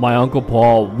 and my Uncle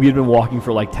Paul, we had been walking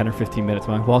for 10 or 15 minutes.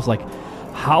 My Uncle Paul's like,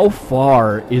 how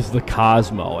far is the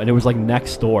Cosmo? And it was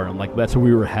next door. I'm like, that's where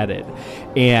we were headed.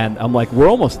 And I'm like, we're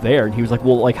almost there. And he was like,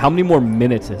 well, how many more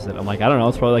minutes is it? I'm like, I don't know.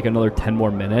 It's probably another 10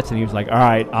 more minutes. And he was like, all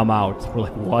right, I'm out. We're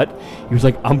like, what? He was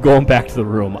like, I'm going back to the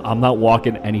room. I'm not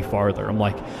walking any farther. I'm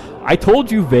like, I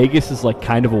told you Vegas is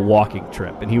kind of a walking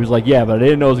trip. And he was like, yeah, but I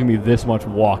didn't know it was going to be this much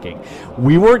walking.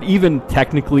 We weren't even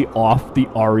technically off the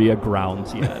Aria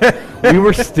grounds yet. We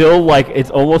were still it's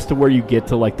almost to where you get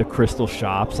to the Crystal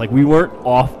Shops. We weren't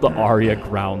off the Aria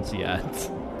grounds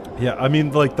yet. Yeah, I mean,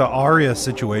 the Aria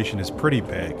situation is pretty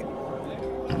big.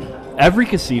 Every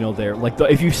casino there,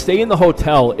 if you stay in the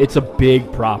hotel, it's a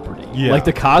big property. Yeah.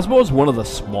 The Cosmo is one of the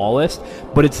smallest,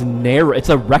 but it's narrow. It's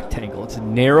a rectangle. It's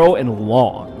narrow and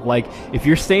long. If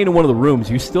you're staying in one of the rooms,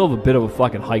 you still have a bit of a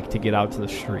fucking hike to get out to the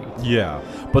street. Yeah.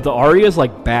 But the Aria is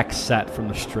back set from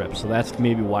the strip, so that's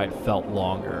maybe why it felt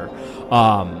longer.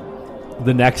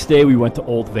 The next day, we went to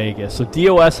Old Vegas. So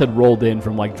DOS had rolled in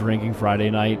from drinking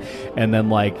Friday night, and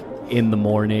then in the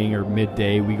morning or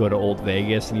midday, we go to Old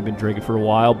Vegas, and he'd been drinking for a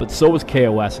while, but so was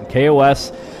KOS, and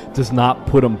KOS does not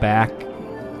put him back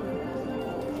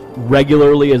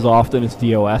regularly as often as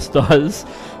DOS does.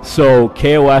 So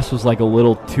KOS was a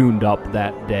little tuned up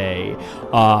that day,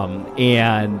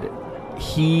 and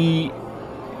he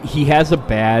has a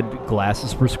bad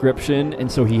glasses prescription, and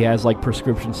so he has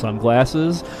prescription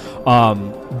sunglasses,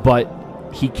 but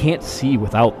he can't see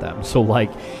without them. So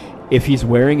if he's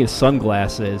wearing his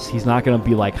sunglasses, he's not going to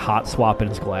be hot swapping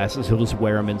his glasses. He'll just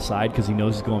wear them inside because he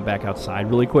knows he's going back outside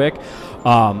really quick.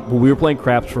 Well, we were playing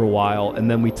craps for a while, and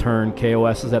then we turned.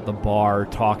 KOS is at the bar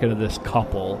talking to this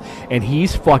couple, and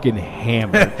he's fucking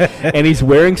hammered. And he's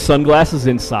wearing sunglasses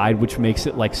inside, which makes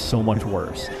it so much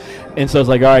worse. And so I was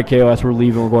like, all right, KOS, we're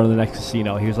leaving. We're going to the next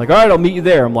casino. He was like, all right, I'll meet you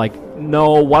there. I'm like,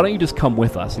 no, why don't you just come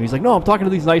with us? And he's like, no, I'm talking to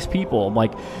these nice people. I'm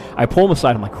like, I pull him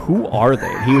aside. I'm like, who are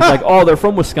they? He was like, oh, they're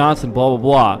from Wisconsin, blah, blah,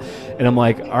 blah. And I'm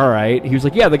like, all right. He was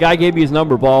like, yeah, the guy gave me his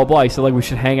number, blah, blah, blah. He said, we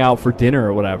should hang out for dinner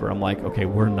or whatever. I'm like, okay,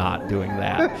 we're not doing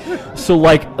that. So,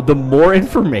 the more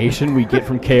information we get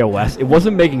from KOS, it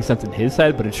wasn't making sense in his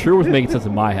head, but it sure was making sense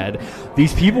in my head.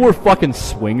 These people were fucking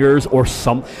swingers or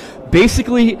some...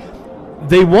 Basically...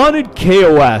 They wanted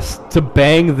KOS to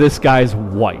bang this guy's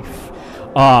wife,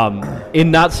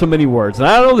 in not so many words. And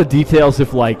I don't know the details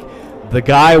if, the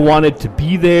guy wanted to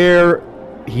be there,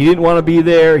 he didn't want to be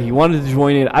there, he wanted to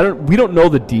join in. We don't know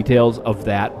the details of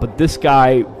that, but this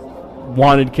guy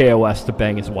wanted KOS to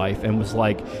bang his wife and was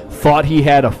thought he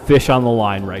had a fish on the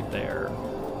line right there.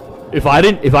 If I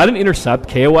didn't intercept,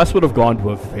 KOS would have gone to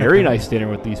a very nice dinner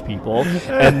with these people,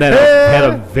 and then had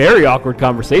a very awkward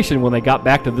conversation when they got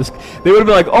back to this. They would have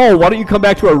been like, "Oh, why don't you come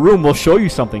back to our room? We'll show you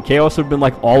something." KOS would have been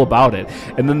like all about it,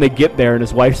 and then they get there, and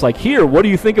his wife's like, "Here, what do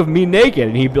you think of me naked?"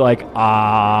 And he'd be like,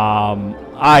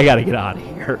 I gotta get out of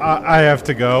here. I have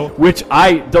to go. Which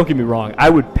don't get me wrong, I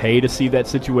would pay to see that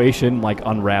situation like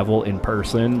unravel in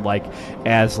person, like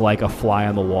as like a fly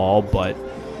on the wall, but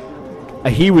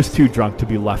he was too drunk to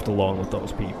be left alone with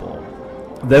those people.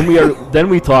 Then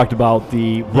we talked about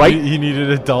the right. He needed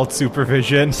adult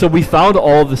supervision. So we found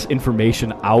all of this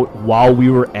information out while we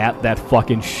were at that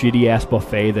fucking shitty ass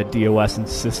buffet that DOS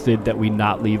insisted that we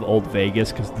not leave Old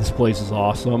Vegas because this place is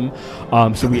awesome.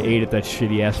 So we ate at that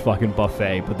shitty ass fucking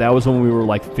buffet. But that was when we were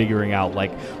like figuring out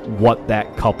like what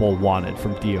that couple wanted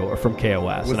from from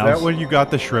KOS. Was that when you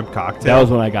got the shrimp cocktail? That was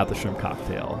when I got the shrimp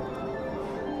cocktail.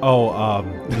 Oh,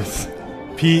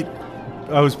 Pete.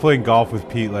 I was playing golf with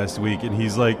Pete last week, and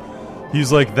he's like,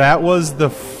 that was the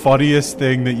funniest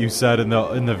thing that you said in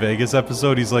the Vegas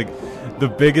episode. He's like, the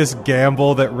biggest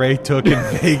gamble that Ray took in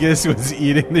Vegas was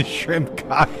eating the shrimp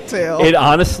cocktail. It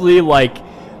honestly, like,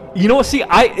 you know, see,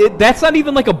 that's not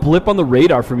even like a blip on the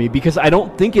radar for me because I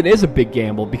don't think it is a big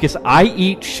gamble because I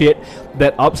eat shit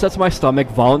that upsets my stomach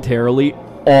voluntarily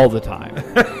all the time.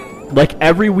 Like,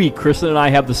 every week, Kristen and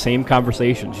I have the same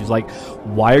conversation. She's like,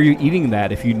 why are you eating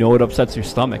that if you know it upsets your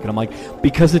stomach? And I'm like,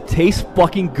 because it tastes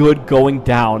fucking good going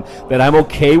down, that I'm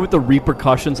okay with the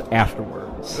repercussions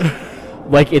afterwards.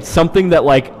 Like, it's something that,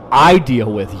 like, I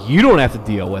deal with. You don't have to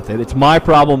deal with it. It's my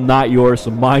problem, not yours, so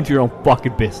mind your own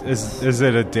fucking business. Is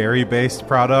it a dairy-based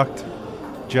product,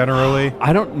 generally?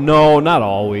 I don't know. Not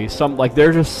always.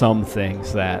 There's just some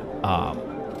things that,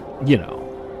 you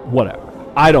know, whatever.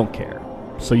 I don't care.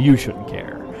 So you shouldn't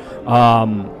care.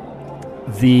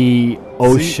 The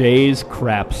O'Shea's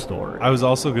crap story. I was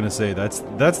also going to say, that's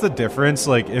the difference.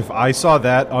 Like, if I saw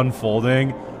that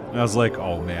unfolding, and I was like,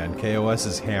 oh man, KOS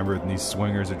is hammered and these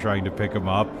swingers are trying to pick him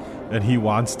up, and he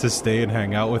wants to stay and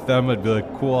hang out with them, I'd be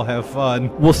like, cool, have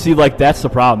fun. Well, see, like, that's the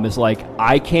problem, is, like,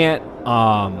 I can't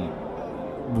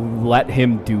let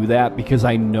him do that because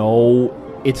I know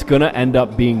it's going to end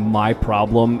up being my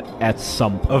problem at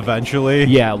some point. Eventually?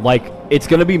 Yeah, like, it's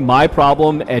going to be my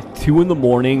problem at 2 in the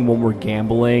morning when we're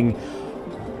gambling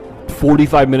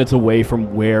 45 minutes away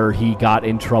from where he got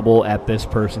in trouble at this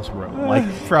person's room. Like,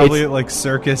 probably at, like,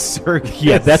 Circus.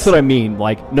 Yeah, that's what I mean.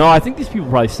 Like, no, I think these people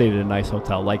probably stayed at a nice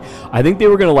hotel. Like, I think they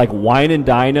were going to, like, wine and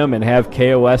dine him and have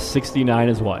KOS 69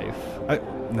 his wife.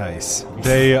 Nice.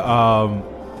 They,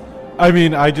 I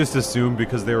mean, I just assumed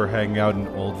because they were hanging out in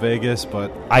Old Vegas,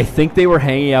 but I think they were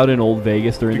hanging out in Old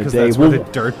Vegas during the day. Because that's where the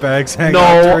dirtbags hang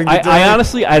out during the day? I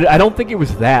honestly, I don't think it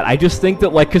was that. I just think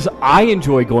that, like, because I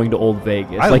enjoy going to Old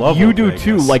Vegas. I like, love you Old do Vegas.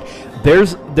 too. Like,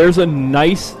 there's a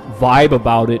nice vibe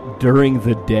about it during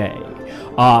the day.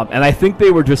 And I think they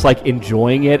were just, like,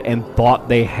 enjoying it and thought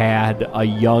they had a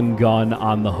young gun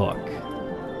on the hook.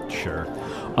 Sure.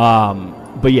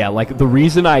 But yeah, like, the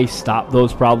reason I stop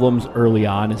those problems early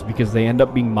on is because they end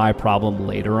up being my problem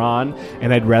later on,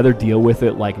 and I'd rather deal with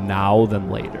it, like, now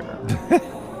than later.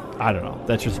 I don't know.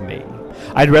 That's just me.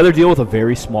 I'd rather deal with a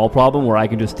very small problem where I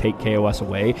can just take KOS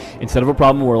away instead of a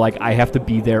problem where, like, I have to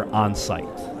be there on site.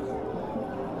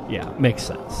 Yeah, makes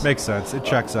sense. Makes sense. It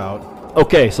checks out.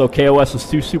 Okay, so KOS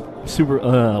was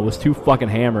was too fucking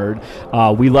hammered.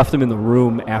 We left him in the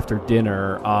room after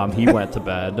dinner. He went to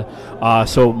bed.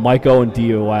 So Maiko and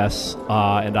DOS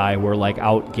and I were, like,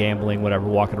 out gambling, whatever,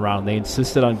 walking around. They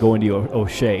insisted on going to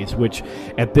O'Shea's, which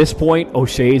at this point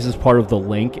O'Shea's is part of the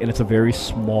Link, and it's a very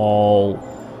small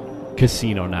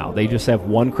casino now. They just have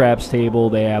one craps table.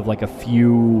 They have, like, a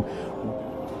few.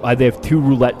 They have 2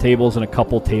 roulette tables and a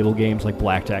couple table games like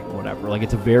blackjack and whatever. Like,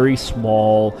 it's a very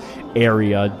small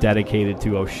area dedicated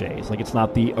to O'Shea's. Like, it's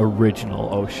not the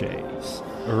original O'Shea's.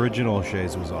 Original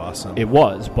O'Shea's was awesome. It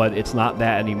was, but it's not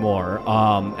that anymore.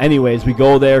 Anyways, we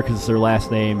go there because it's their last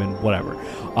name and whatever.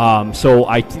 So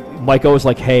Maiko was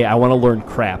like, hey, I want to learn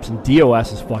craps. And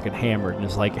DOS is fucking hammered and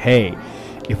is like, hey,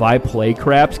 if I play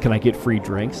craps, can I get free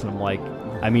drinks? And I'm like,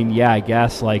 I mean, yeah, I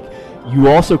guess, like, you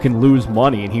also can lose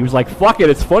money. And he was like, fuck it,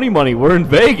 it's funny money. We're in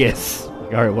Vegas.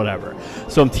 Like, all right, whatever.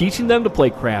 So I'm teaching them to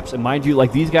play craps. And mind you,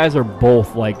 like, these guys are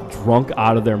both, like, drunk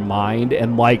out of their mind.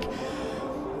 And, like,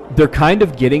 they're kind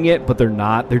of getting it, but they're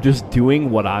not. They're just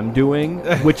doing what I'm doing.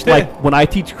 Which, like, when I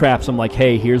teach craps, I'm like,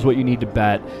 hey, here's what you need to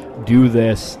bet. Do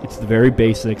this. It's the very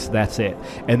basics. That's it.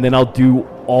 And then I'll do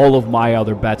all of my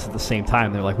other bets at the same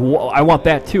time. They're like, well, I want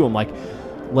that too. I'm like,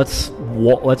 let's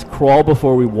crawl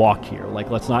before we walk here. Like,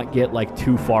 let's not get, like,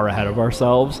 too far ahead of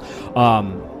ourselves.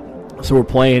 So we're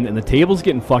playing, and the table's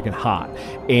getting fucking hot.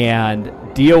 And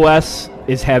DOS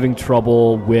is having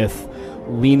trouble with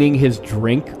leaning his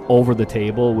drink over the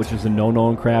table, which is a no-no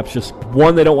in craps. Just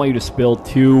one, they don't want you to spill.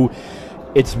 Two,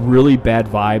 it's really bad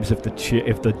vibes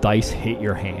if the dice hit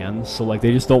your hands. So like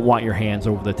they just don't want your hands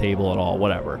over the table at all.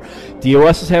 Whatever.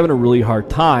 DOS is having a really hard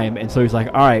time, and so he's like,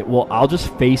 all right, well, I'll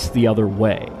just face the other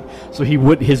way. So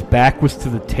his back was to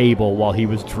the table while he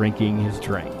was drinking his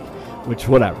drink, which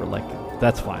whatever, like.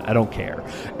 That's fine. I don't care.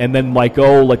 And then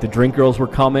the drink girls were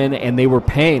coming and they were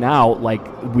paying out. Like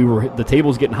the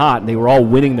table's getting hot and they were all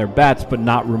winning their bets but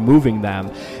not removing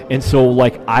them. And so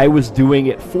like I was doing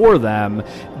it for them,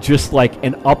 just like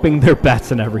and upping their bets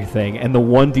and everything. And the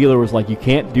one dealer was like, you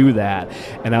can't do that.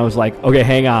 And I was like, okay,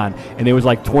 hang on. And it was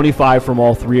like 25 from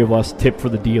all three of us tipped for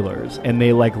the dealers. And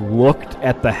they like looked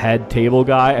at the head table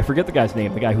guy. I forget the guy's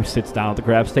name, the guy who sits down at the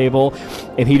craps table.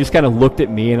 And he just kind of looked at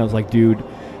me and I was like, dude,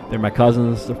 they're my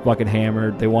cousins. They're fucking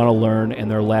hammered. They want to learn, and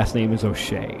their last name is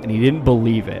O'Shea. And he didn't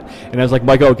believe it. And I was like,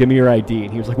 Michael, give me your ID.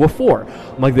 And he was like, what for?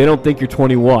 I'm like, they don't think you're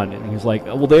 21. And he was like,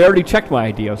 well, they already checked my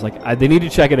ID. I was like, they need to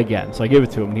check it again. So I gave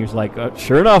it to him. And he was like,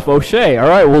 sure enough, O'Shea. All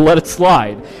right, we'll let it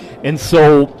slide. And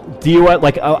so DOS,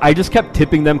 I just kept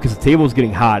tipping them because the table was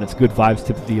getting hot. It's good vibes,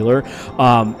 tip the dealer.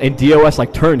 And DOS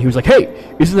turned. He was like,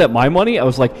 hey, isn't that my money? I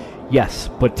was like, yes,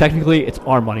 but technically it's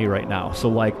our money right now. So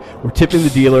we're tipping the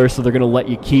dealer, so they're gonna let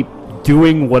you keep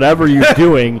doing whatever you're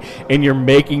doing, and you're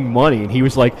making money. And he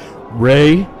was like,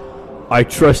 Ray, I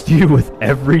trust you with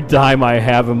every dime I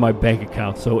have in my bank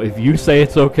account. So if you say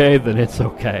it's okay, then it's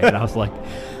okay. And I was like,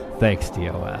 thanks,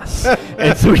 DOS.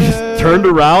 And so he just turned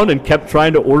around and kept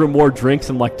trying to order more drinks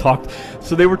and talked.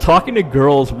 So they were talking to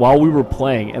girls while we were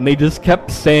playing, and they just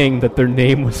kept saying that their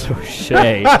name was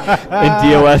O'Shea.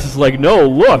 And DOS is like, no,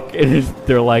 look. And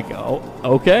they're like, oh,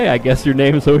 okay, I guess your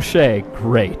name is O'Shea.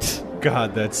 Great.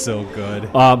 God, that's so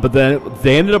good. But then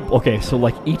they ended up,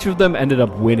 each of them ended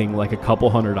up winning a couple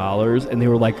 $100, and they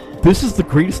were like, this is the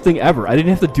greatest thing ever. I didn't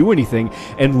have to do anything,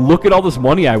 and look at all this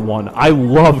money I won. I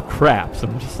love craps.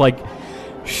 I'm just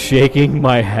shaking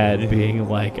my head, being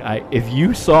like, if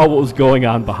you saw what was going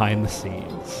on behind the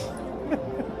scenes.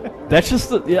 That's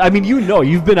just,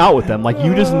 you've been out with them.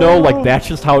 You just know, that's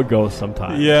just how it goes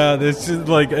sometimes. Yeah, that's just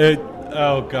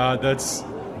oh God,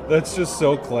 that's just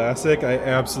so classic. I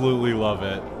absolutely love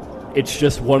it. It's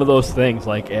just one of those things.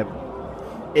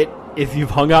 If you've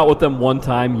hung out with them one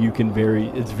time,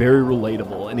 it's very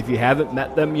relatable. And if you haven't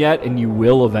met them yet, and you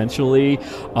will eventually,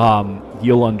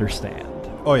 you'll understand.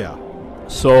 Oh yeah.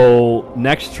 So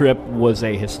next trip was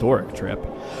a historic trip.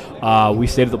 We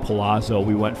stayed at the Palazzo.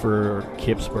 We went for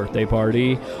Kip's birthday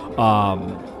party.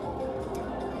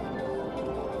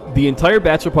 The entire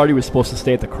bachelor party was supposed to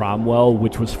stay at the Cromwell,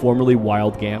 which was formerly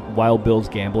Wild Bill's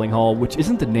Gambling Hall, which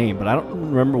isn't the name, but I don't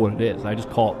remember what it is. I just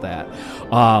call it that.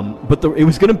 But it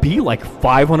was going to be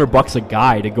 $500 a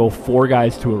guy to go 4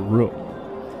 guys to a room.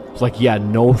 It's yeah,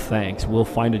 no thanks. We'll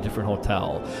find a different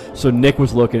hotel. So Nick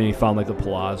was looking, and he found the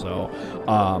Palazzo,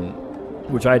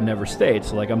 which I had never stayed.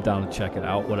 So I'm down to check it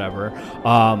out, whatever.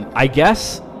 I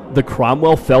guess the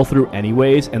Cromwell fell through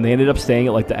anyways, and they ended up staying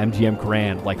at the MGM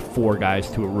Grand, 4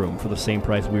 guys to a room for the same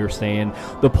price we were staying.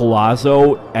 The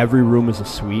Palazzo, every room is a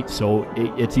suite, so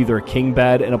it's either a king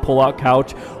bed and a pull-out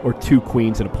couch or 2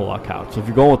 queens and a pull-out couch. So if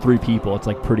you're going with 3 people, it's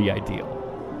pretty ideal.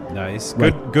 Nice.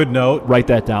 Good note. Write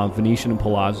that down. Venetian and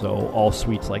Palazzo, all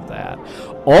suites like that.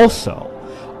 Also,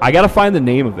 I gotta find the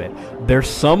name of it. There's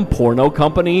some porno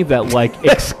company that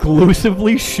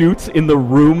exclusively shoots in the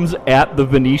rooms at the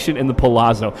Venetian and the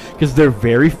Palazzo because they're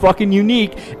very fucking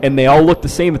unique and they all look the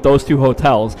same at those 2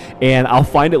 hotels. And I'll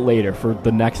find it later for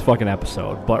the next fucking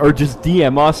episode, or just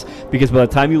DM us, because by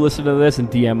the time you listen to this and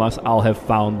DM us, I'll have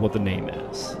found what the name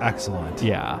is. Excellent.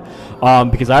 Yeah,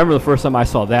 because I remember the first time I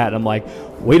saw that, I'm like,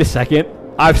 wait a second,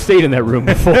 I've stayed in that room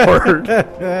before.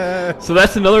 So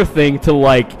that's another thing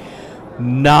to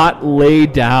not lay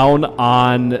down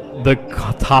on the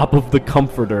top of the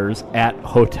comforters at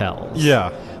hotels.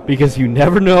 Yeah. Because you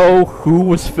never know who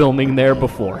was filming there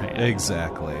beforehand.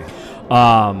 Exactly.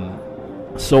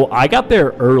 So I got there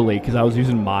early because I was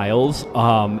using miles,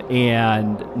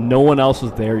 and no one else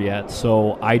was there yet.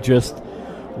 So I just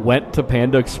went to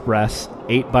Panda Express,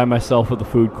 ate by myself at the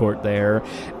food court there,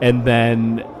 and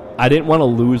then I didn't want to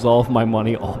lose all of my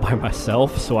money all by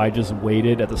myself, so I just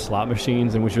waited at the slot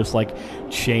machines and was just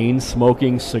chain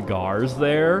smoking cigars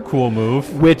there. Cool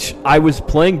move. Which I was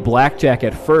playing blackjack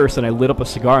at first, and I lit up a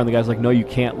cigar, and the guy's like, no, you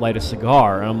can't light a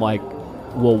cigar. And I'm like,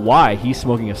 well, why? He's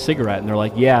smoking a cigarette. And they're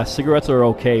like, yeah, cigarettes are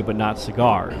okay, but not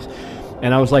cigars.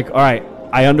 And I was like, all right,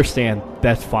 I understand.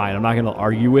 That's fine. I'm not going to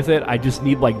argue with it. I just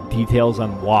need, like, details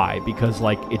on why, because,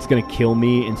 like, it's going to kill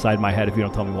me inside my head if you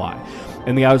don't tell me why.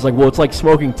 And the guy was like, well, it's like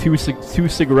smoking two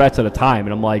cigarettes at a time.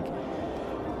 And I'm like,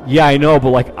 yeah, I know,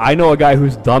 but, like, I know a guy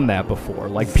who's done that before.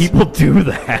 Like, people do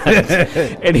that.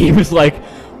 And he was like,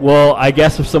 well, I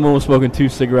guess if someone was smoking 2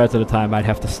 cigarettes at a time, I'd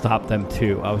have to stop them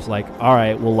too. I was like, all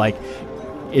right, well, like,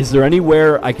 is there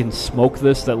anywhere I can smoke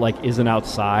this that, like, isn't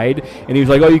outside? And he was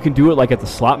like, oh, you can do it, like, at the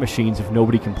slot machines if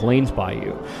nobody complains by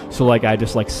you. So, like, I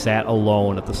just, like, sat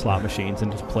alone at the slot machines and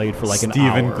just played for, like, an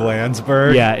hour. Steven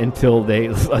Glansberg? Yeah, until they,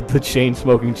 the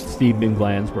chain-smoking Steven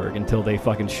Glansberg, until they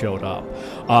fucking showed up.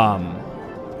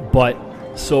 But,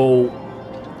 so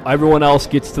everyone else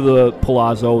gets to the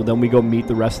Palazzo, then we go meet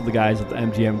the rest of the guys at the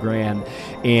MGM Grand,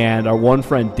 and our one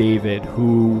friend David,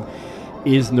 who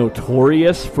is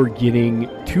notorious for getting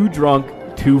too drunk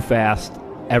too fast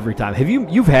every time.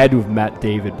 You've had to have met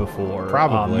David before.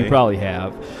 Probably. You probably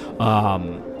have.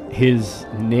 His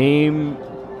name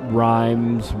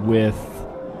rhymes with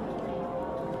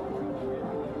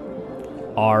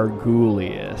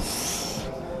Argulius.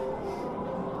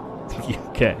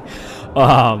 Okay.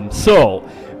 So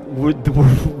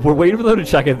we're waiting for them to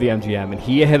check at the MGM, and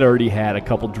he had already had a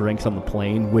couple drinks on the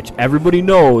plane, which everybody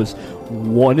knows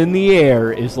 1 in the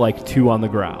air is like 2 on the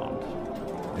ground.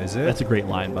 Is it? That's a great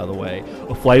line, by the way.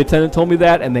 A flight attendant told me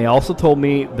that, and they also told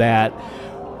me that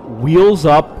wheels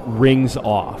up, rings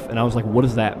off. And I was like, what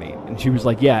does that mean? And she was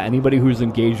like, yeah, anybody who's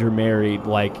engaged or married,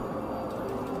 like,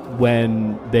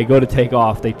 when they go to take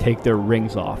off, they take their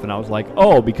rings off. And I was like,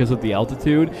 oh, because of the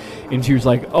altitude? And she was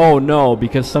like, oh, no,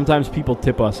 because sometimes people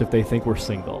tip us if they think we're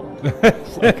single.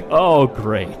 It's like, oh,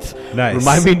 great. Nice.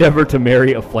 Remind me never to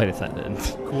marry a flight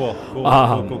attendant. Cool.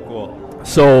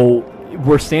 So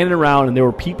we're standing around, and there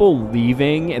were people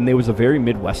leaving, and there was a very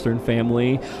Midwestern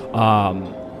family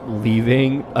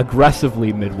leaving.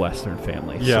 Aggressively Midwestern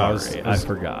family. Yeah, Sorry, I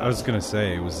forgot. I was going to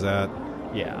say, was that...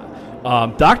 Yeah.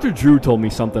 Dr. Drew told me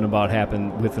something about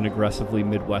happened with an aggressively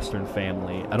Midwestern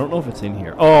family. I don't know if it's in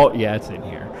here. Oh, yeah, it's in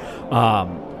here.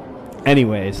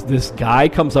 Anyways, this guy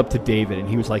comes up to David, and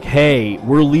he was like, hey,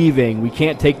 we're leaving. We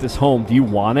can't take this home. Do you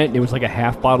want it? And it was like a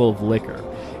half bottle of liquor.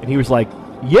 And he was like,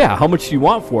 yeah, how much do you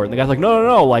want for it? And the guy's like,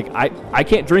 no. Like, I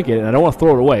can't drink it, and I don't want to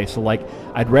throw it away. So, like,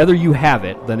 I'd rather you have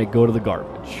it than it go to the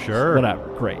garbage. Sure. Whatever.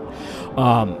 Great.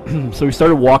 So we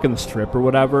started walking the strip or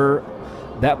whatever.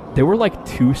 There were like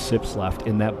 2 sips left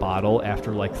in that bottle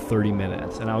after like 30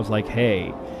 minutes. And I was like,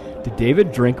 hey, did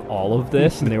David drink all of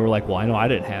this? And they were like, well, I know I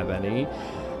didn't have any.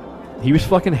 He was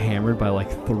fucking hammered by like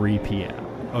 3 p.m.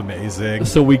 Amazing.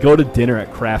 So we go to dinner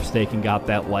at Craft Steak and got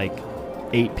that like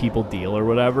 8 people deal or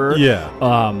whatever. Yeah.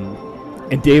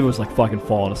 And David was like fucking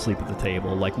falling asleep at the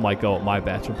table, like Mike O at my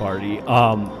bachelor party.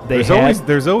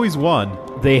 There's always one.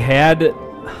 They had...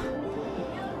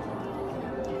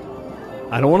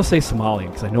 I don't want to say Somalian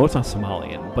because I know it's not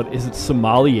Somalian, but is it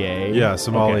sommelier? Yeah,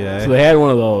 sommelier. Okay. So they had one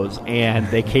of those, and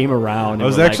they came around. And I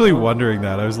was were actually like, wondering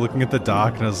that. I was looking at the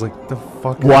doc, and I was like, the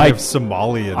fuck Well, I have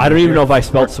Somalian? I don't even know if I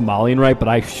spelled Somalian right, but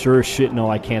I sure shit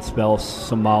know I can't spell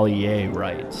sommelier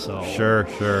right. So Sure.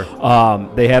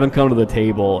 They had him come to the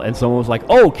table, and someone was like,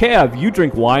 "Oh, Cav, you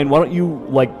drink wine. Why don't you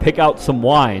like pick out some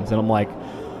wines?" And I'm like,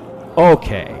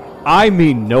 "Okay." I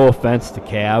mean, no offense to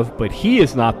Cav, but he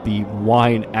is not the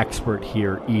wine expert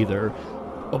here either.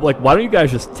 Like, why don't you guys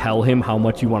just tell him how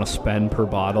much you want to spend per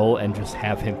bottle and just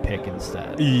have him pick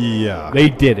instead? Yeah.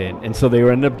 They didn't, and so they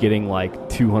ended up getting like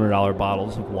 $200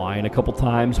 bottles of wine a couple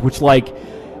times, which, like,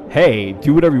 hey,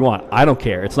 do whatever you want. I don't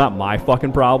care. It's not my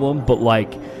fucking problem, but,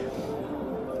 like,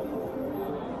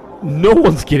 no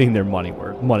one's getting their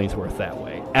money's worth that way.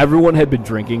 Everyone had been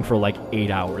drinking for like 8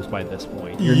 hours by this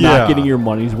point. You're not getting your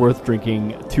money's worth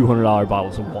drinking $200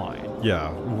 bottles of wine.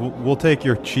 Yeah, we'll take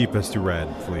your cheapest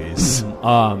red, please.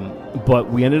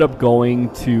 But we ended up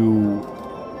going to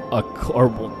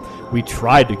we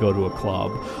tried to go to a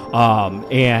club,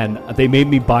 and they made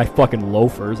me buy fucking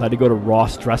loafers. I had to go to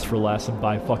Ross Dress for Less and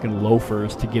buy fucking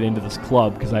loafers to get into this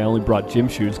club because I only brought gym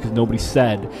shoes because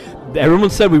everyone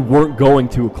said we weren't going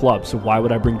to a club, so why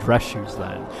would I bring dress shoes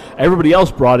then? Everybody else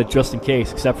brought it just in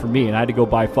case, except for me, and I had to go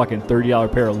buy fucking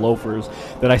 $30 pair of loafers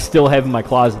that I still have in my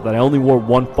closet that I only wore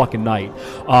one fucking night.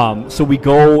 So we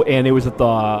go, and it was at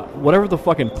whatever the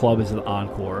fucking club is at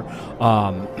Encore.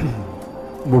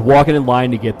 We're walking in line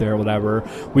to get there, whatever.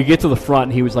 We get to the front,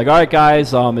 and he was like, all right, guys,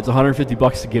 it's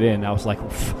 $150 to get in. And I was like,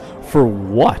 for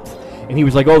what? And he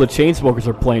was like, oh, the Chainsmokers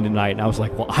are playing tonight. And I was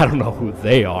like, well, I don't know who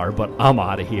they are, but I'm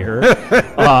out of here.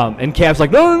 And Cav's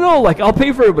like, no, like, I'll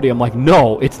pay for everybody. I'm like,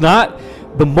 no, it's not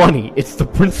the money. It's the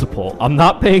principle. I'm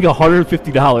not paying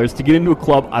 $150 to get into a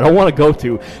club I don't want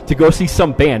to go see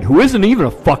some band who isn't even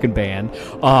a fucking band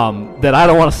that I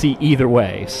don't want to see either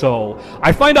way. So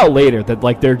I find out later that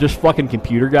like they're just fucking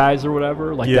computer guys or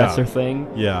whatever. Like that's their thing.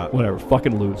 Yeah. Whatever.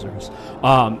 Fucking losers.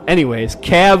 Anyways,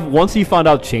 Cav, once he found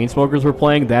out Chainsmokers were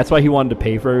playing, that's why he wanted to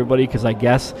pay for everybody, because I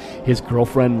guess his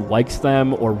girlfriend likes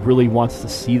them or really wants to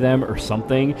see them or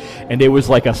something. And it was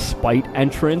like a spite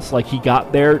entrance. Like he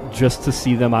got there just to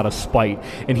see them out of spite,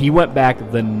 and he went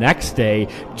back the next day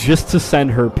just to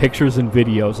send her pictures and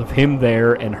videos of him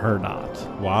there and her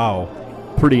not. Wow.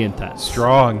 Pretty intense.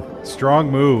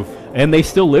 Strong move. And they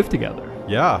still live together.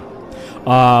 Yeah.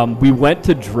 We went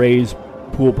to Dre's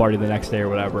pool party the next day or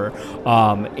whatever,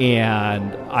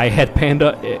 and I had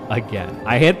Panda again.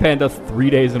 I had Panda 3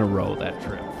 days in a row that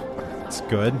trip. It's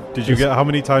good. Did you get, how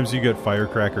many times did you get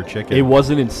firecracker chicken? It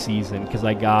wasn't in season because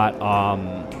I got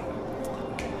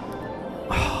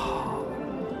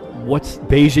what's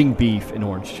Beijing beef and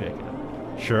orange chicken.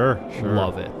 Sure.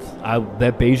 Love it.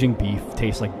 That Beijing beef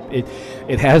tastes like it.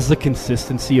 It has the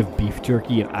consistency of beef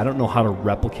jerky, and I don't know how to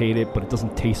replicate it, but it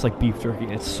doesn't taste like beef jerky.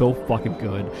 It's so fucking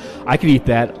good. I could eat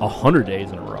that 100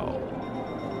 days in a row.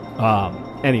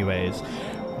 Anyways,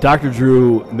 Dr.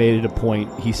 Drew made it a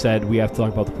point. He said we have to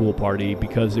talk about the pool party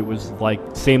because it was like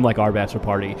same like our bachelor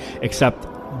party, except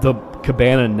the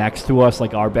cabana next to us,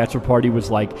 like our bachelor party, was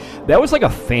like that was like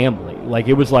a family. Like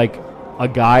it was like a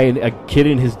guy and a kid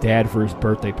and his dad for his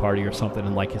birthday party or something,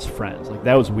 and like his friends. Like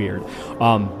that was weird.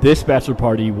 This bachelor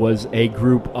party was a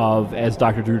group of, as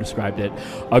Dr. Drew described it,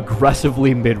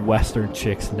 aggressively Midwestern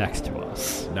chicks next to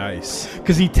us. Nice.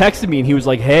 Because he texted me and he was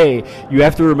like, hey, you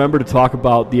have to remember to talk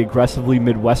about the aggressively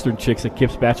Midwestern chicks at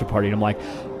Kip's bachelor party. And I'm like,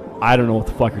 I don't know what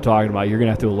the fuck you're talking about. You're going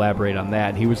to have to elaborate on that.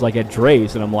 And he was like, at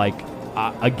Dre's. And I'm like,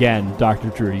 again, Dr.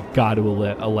 Drew, you got to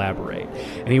elaborate.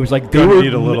 And he was like, they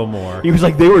need a little more. He was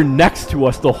like, they were next to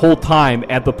us the whole time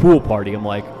at the pool party. I'm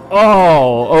like,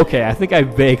 oh, okay. I think I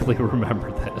vaguely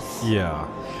remember this. Yeah.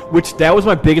 Which that was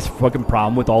my biggest fucking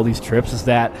problem with all these trips, is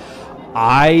that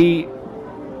I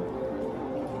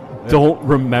don't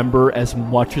remember as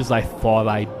much as I thought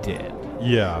I did.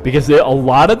 Yeah. Because a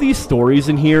lot of these stories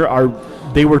in here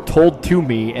they were told to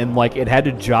me, and like it had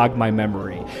to jog my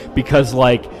memory, because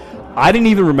like I didn't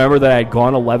even remember that I had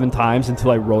gone 11 times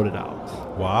until I wrote it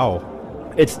out. Wow.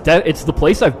 It's the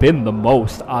place I've been the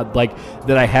most, like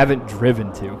that I haven't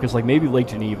driven to, because like maybe Lake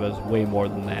Geneva is way more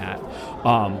than that,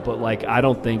 but like I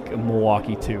don't think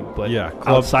Milwaukee too. But yeah,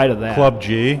 outside of that, Club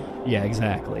G. Yeah,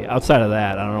 exactly. Outside of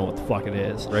that, I don't know what the fuck it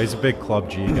is. Ray's a big Club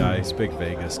G guy. He's a big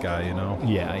Vegas guy, you know?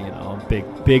 Yeah, you know,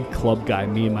 big club guy,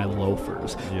 me and my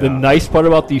loafers. Yeah. The nice part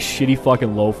about these shitty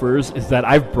fucking loafers is that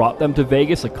I've brought them to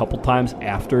Vegas a couple times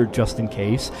after, just in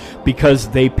case, because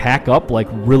they pack up like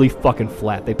really fucking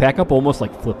flat. They pack up almost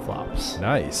like flip-flops.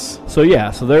 Nice. So yeah,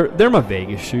 so they're my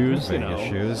Vegas shoes. Vegas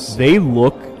shoes. They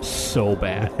look so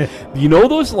bad. You know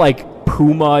those like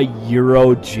Puma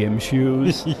Euro gym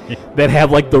shoes that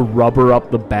have like the rubber up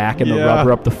the back and the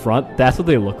rubber up the front? That's what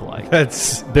they look like.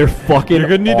 They're fucking You're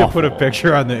gonna need awful. to put a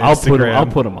picture on the Instagram. I'll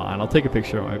put them on. I'll take a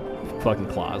picture of my fucking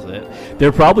closet.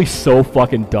 They're probably so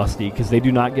fucking dusty because they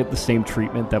do not get the same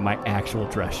treatment that my actual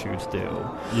dress shoes do.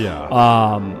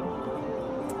 Yeah.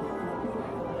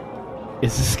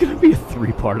 Is this gonna be a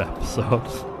 3-part episode?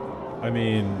 I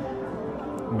mean,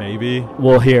 maybe.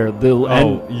 Well, here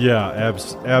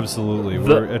absolutely.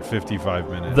 We're at 55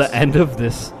 minutes. The end of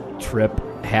this trip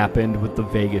happened with the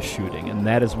Vegas shooting, and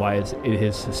that is why it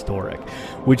is historic,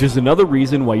 which is another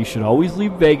reason why you should always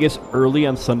leave Vegas early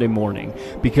on Sunday morning,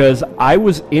 because I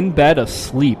was in bed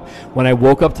asleep when I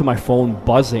woke up to my phone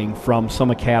buzzing from some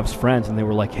of Cav's friends, and they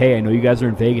were like, hey, I know you guys are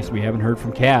in Vegas, we haven't heard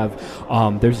from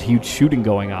Cav, there's a huge shooting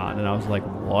going on. And I was like,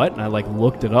 what? And I like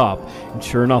looked it up, and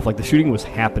sure enough, like the shooting was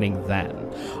happening then.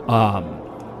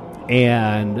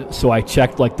 And so I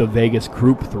checked like the Vegas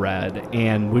group thread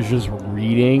and was just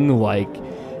reading like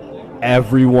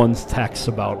everyone's texts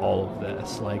about all of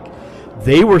this. Like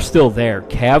they were still there.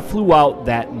 Cav flew out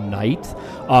that night.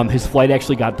 His flight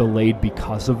actually got delayed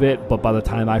because of it, but by the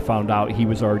time I found out, he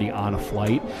was already on a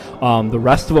flight. The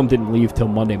rest of them didn't leave till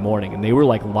Monday morning, and they were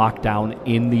like locked down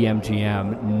in the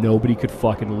MGM. Nobody could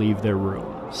fucking leave their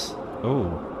rooms.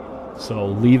 Oh. So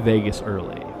leave Vegas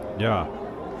early. Yeah.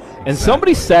 And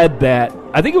somebody said that,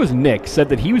 I think it was Nick, said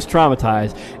that he was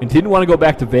traumatized and didn't want to go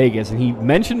back to Vegas. And he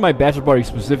mentioned my bachelor party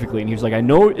specifically. And he was like, I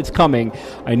know it's coming.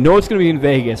 I know it's going to be in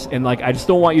Vegas. And, like, I just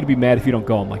don't want you to be mad if you don't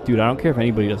go. I'm like, dude, I don't care if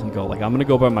anybody doesn't go. Like, I'm going to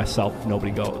go by myself if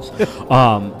nobody goes.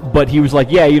 But he was like,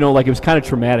 yeah, you know, like, it was kind of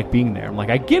traumatic being there. I'm like,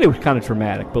 I get it was kind of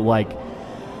traumatic. But, like,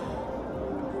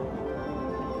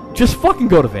 just fucking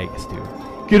go to Vegas, dude.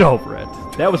 Get over it.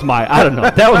 That was my, I don't know.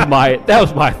 That was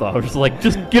my thought. I was just like,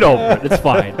 just get over it. It's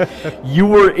fine. You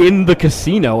were in the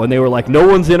casino, and they were like, no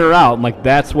one's in or out. And like,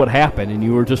 that's what happened. And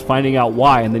you were just finding out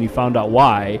why, and then you found out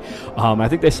why. I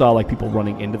think they saw like people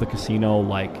running into the casino,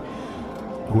 like,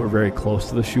 who were very close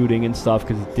to the shooting and stuff,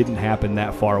 because it didn't happen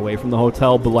that far away from the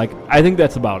hotel. But like, I think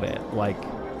that's about it. Like,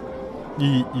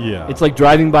 yeah, it's like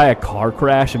driving by a car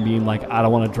crash and being like, I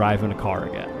don't want to drive in a car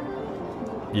again.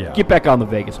 Yeah, Get back on the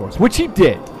Vegas horse, which he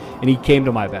did, and he came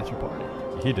to my bachelor party.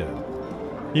 he did.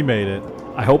 He made it.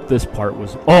 I hope this part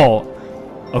was. Oh,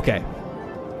 okay.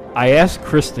 I asked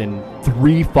Kristen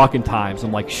 3 fucking times.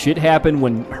 I'm like, shit happened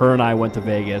when her and I went to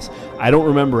Vegas. I don't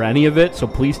remember any of it, so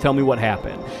please tell me what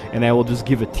happened. And I will just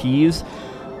give a tease.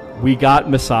 We got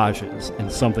massages,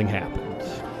 and something happened.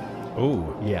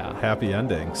 Oh, Yeah. happy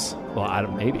endings. Well,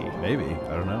 maybe. Maybe,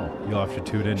 I don't know. You'll have to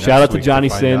tune in. Shout next out to week Johnny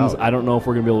find Sins. out. I don't know if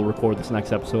we're going to be able to record this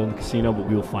next episode in the casino, but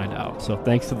we will find out. So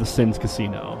thanks to the Sins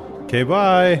Casino. Okay,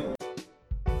 bye.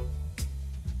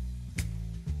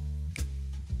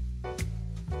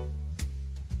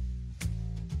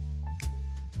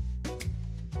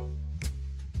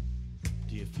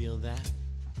 Do you feel that?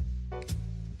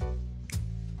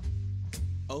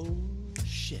 Oh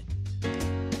shit.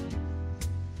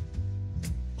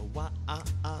 Oh, wah, ah,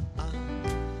 ah, ah.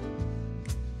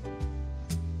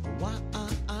 Oh, wah, ah,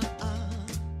 ah, ah.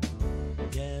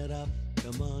 Get up,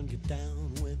 come on, get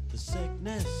down with the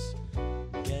sickness.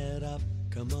 Get up,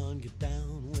 come on, get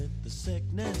down with the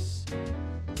sickness.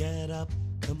 Get up,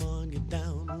 come on, get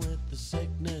down with the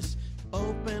sickness.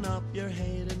 Open up your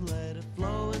hate and let it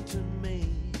flow into me.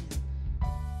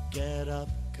 Get up,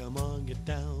 come on, get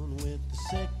down with the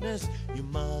sickness. You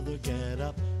mother, get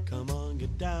up, come on,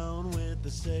 get down with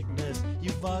the sickness.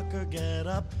 You fucker, get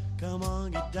up, come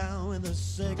on, get down with the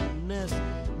sickness.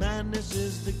 Madness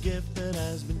is the gift that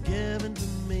has been given to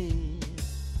me.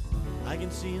 I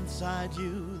can see inside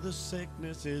you the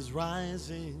sickness is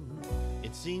rising.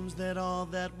 It seems that all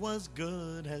that was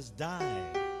good has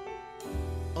died.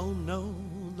 Oh no,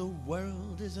 the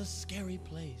world is a scary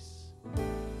place.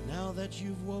 Now that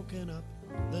you've woken up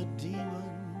the demon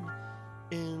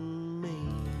in me.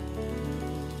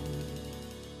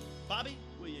 Bobby,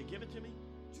 will you give it to me?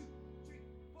 2, 3,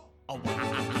 4. Oh.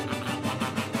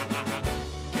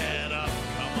 Get up,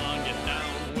 come on, get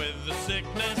down with the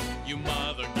sickness. You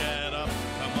mother, get up,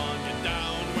 come on, get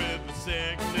down with the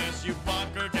sickness. You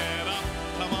fucker, get up,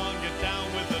 come on, get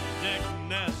down with the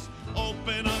sickness.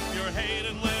 Open up your hate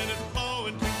and let it flow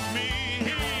into me.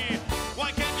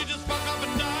 Why can't you just fuck up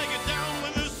and die? Get down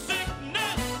with the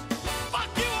sickness. Fuck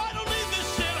you, I don't need this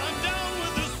shit. I'm down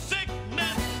with the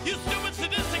sickness. You stupid,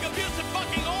 sadistic, abusive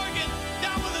fucking organ.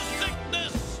 Down with the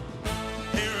sickness.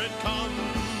 Here it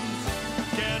comes.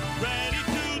 Get ready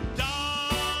to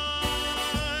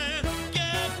die.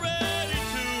 Get ready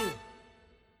to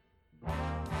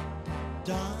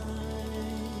die.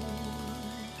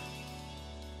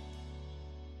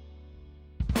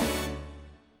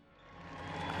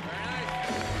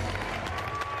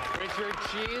 Richard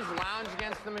Cheese, Lounge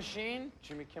Against the Machine.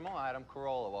 Jimmy Kimmel, Adam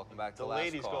Carolla. Welcome back to The Last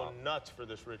ladies Call. go nuts for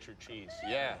this Richard Cheese.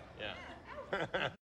 Yeah. Yeah.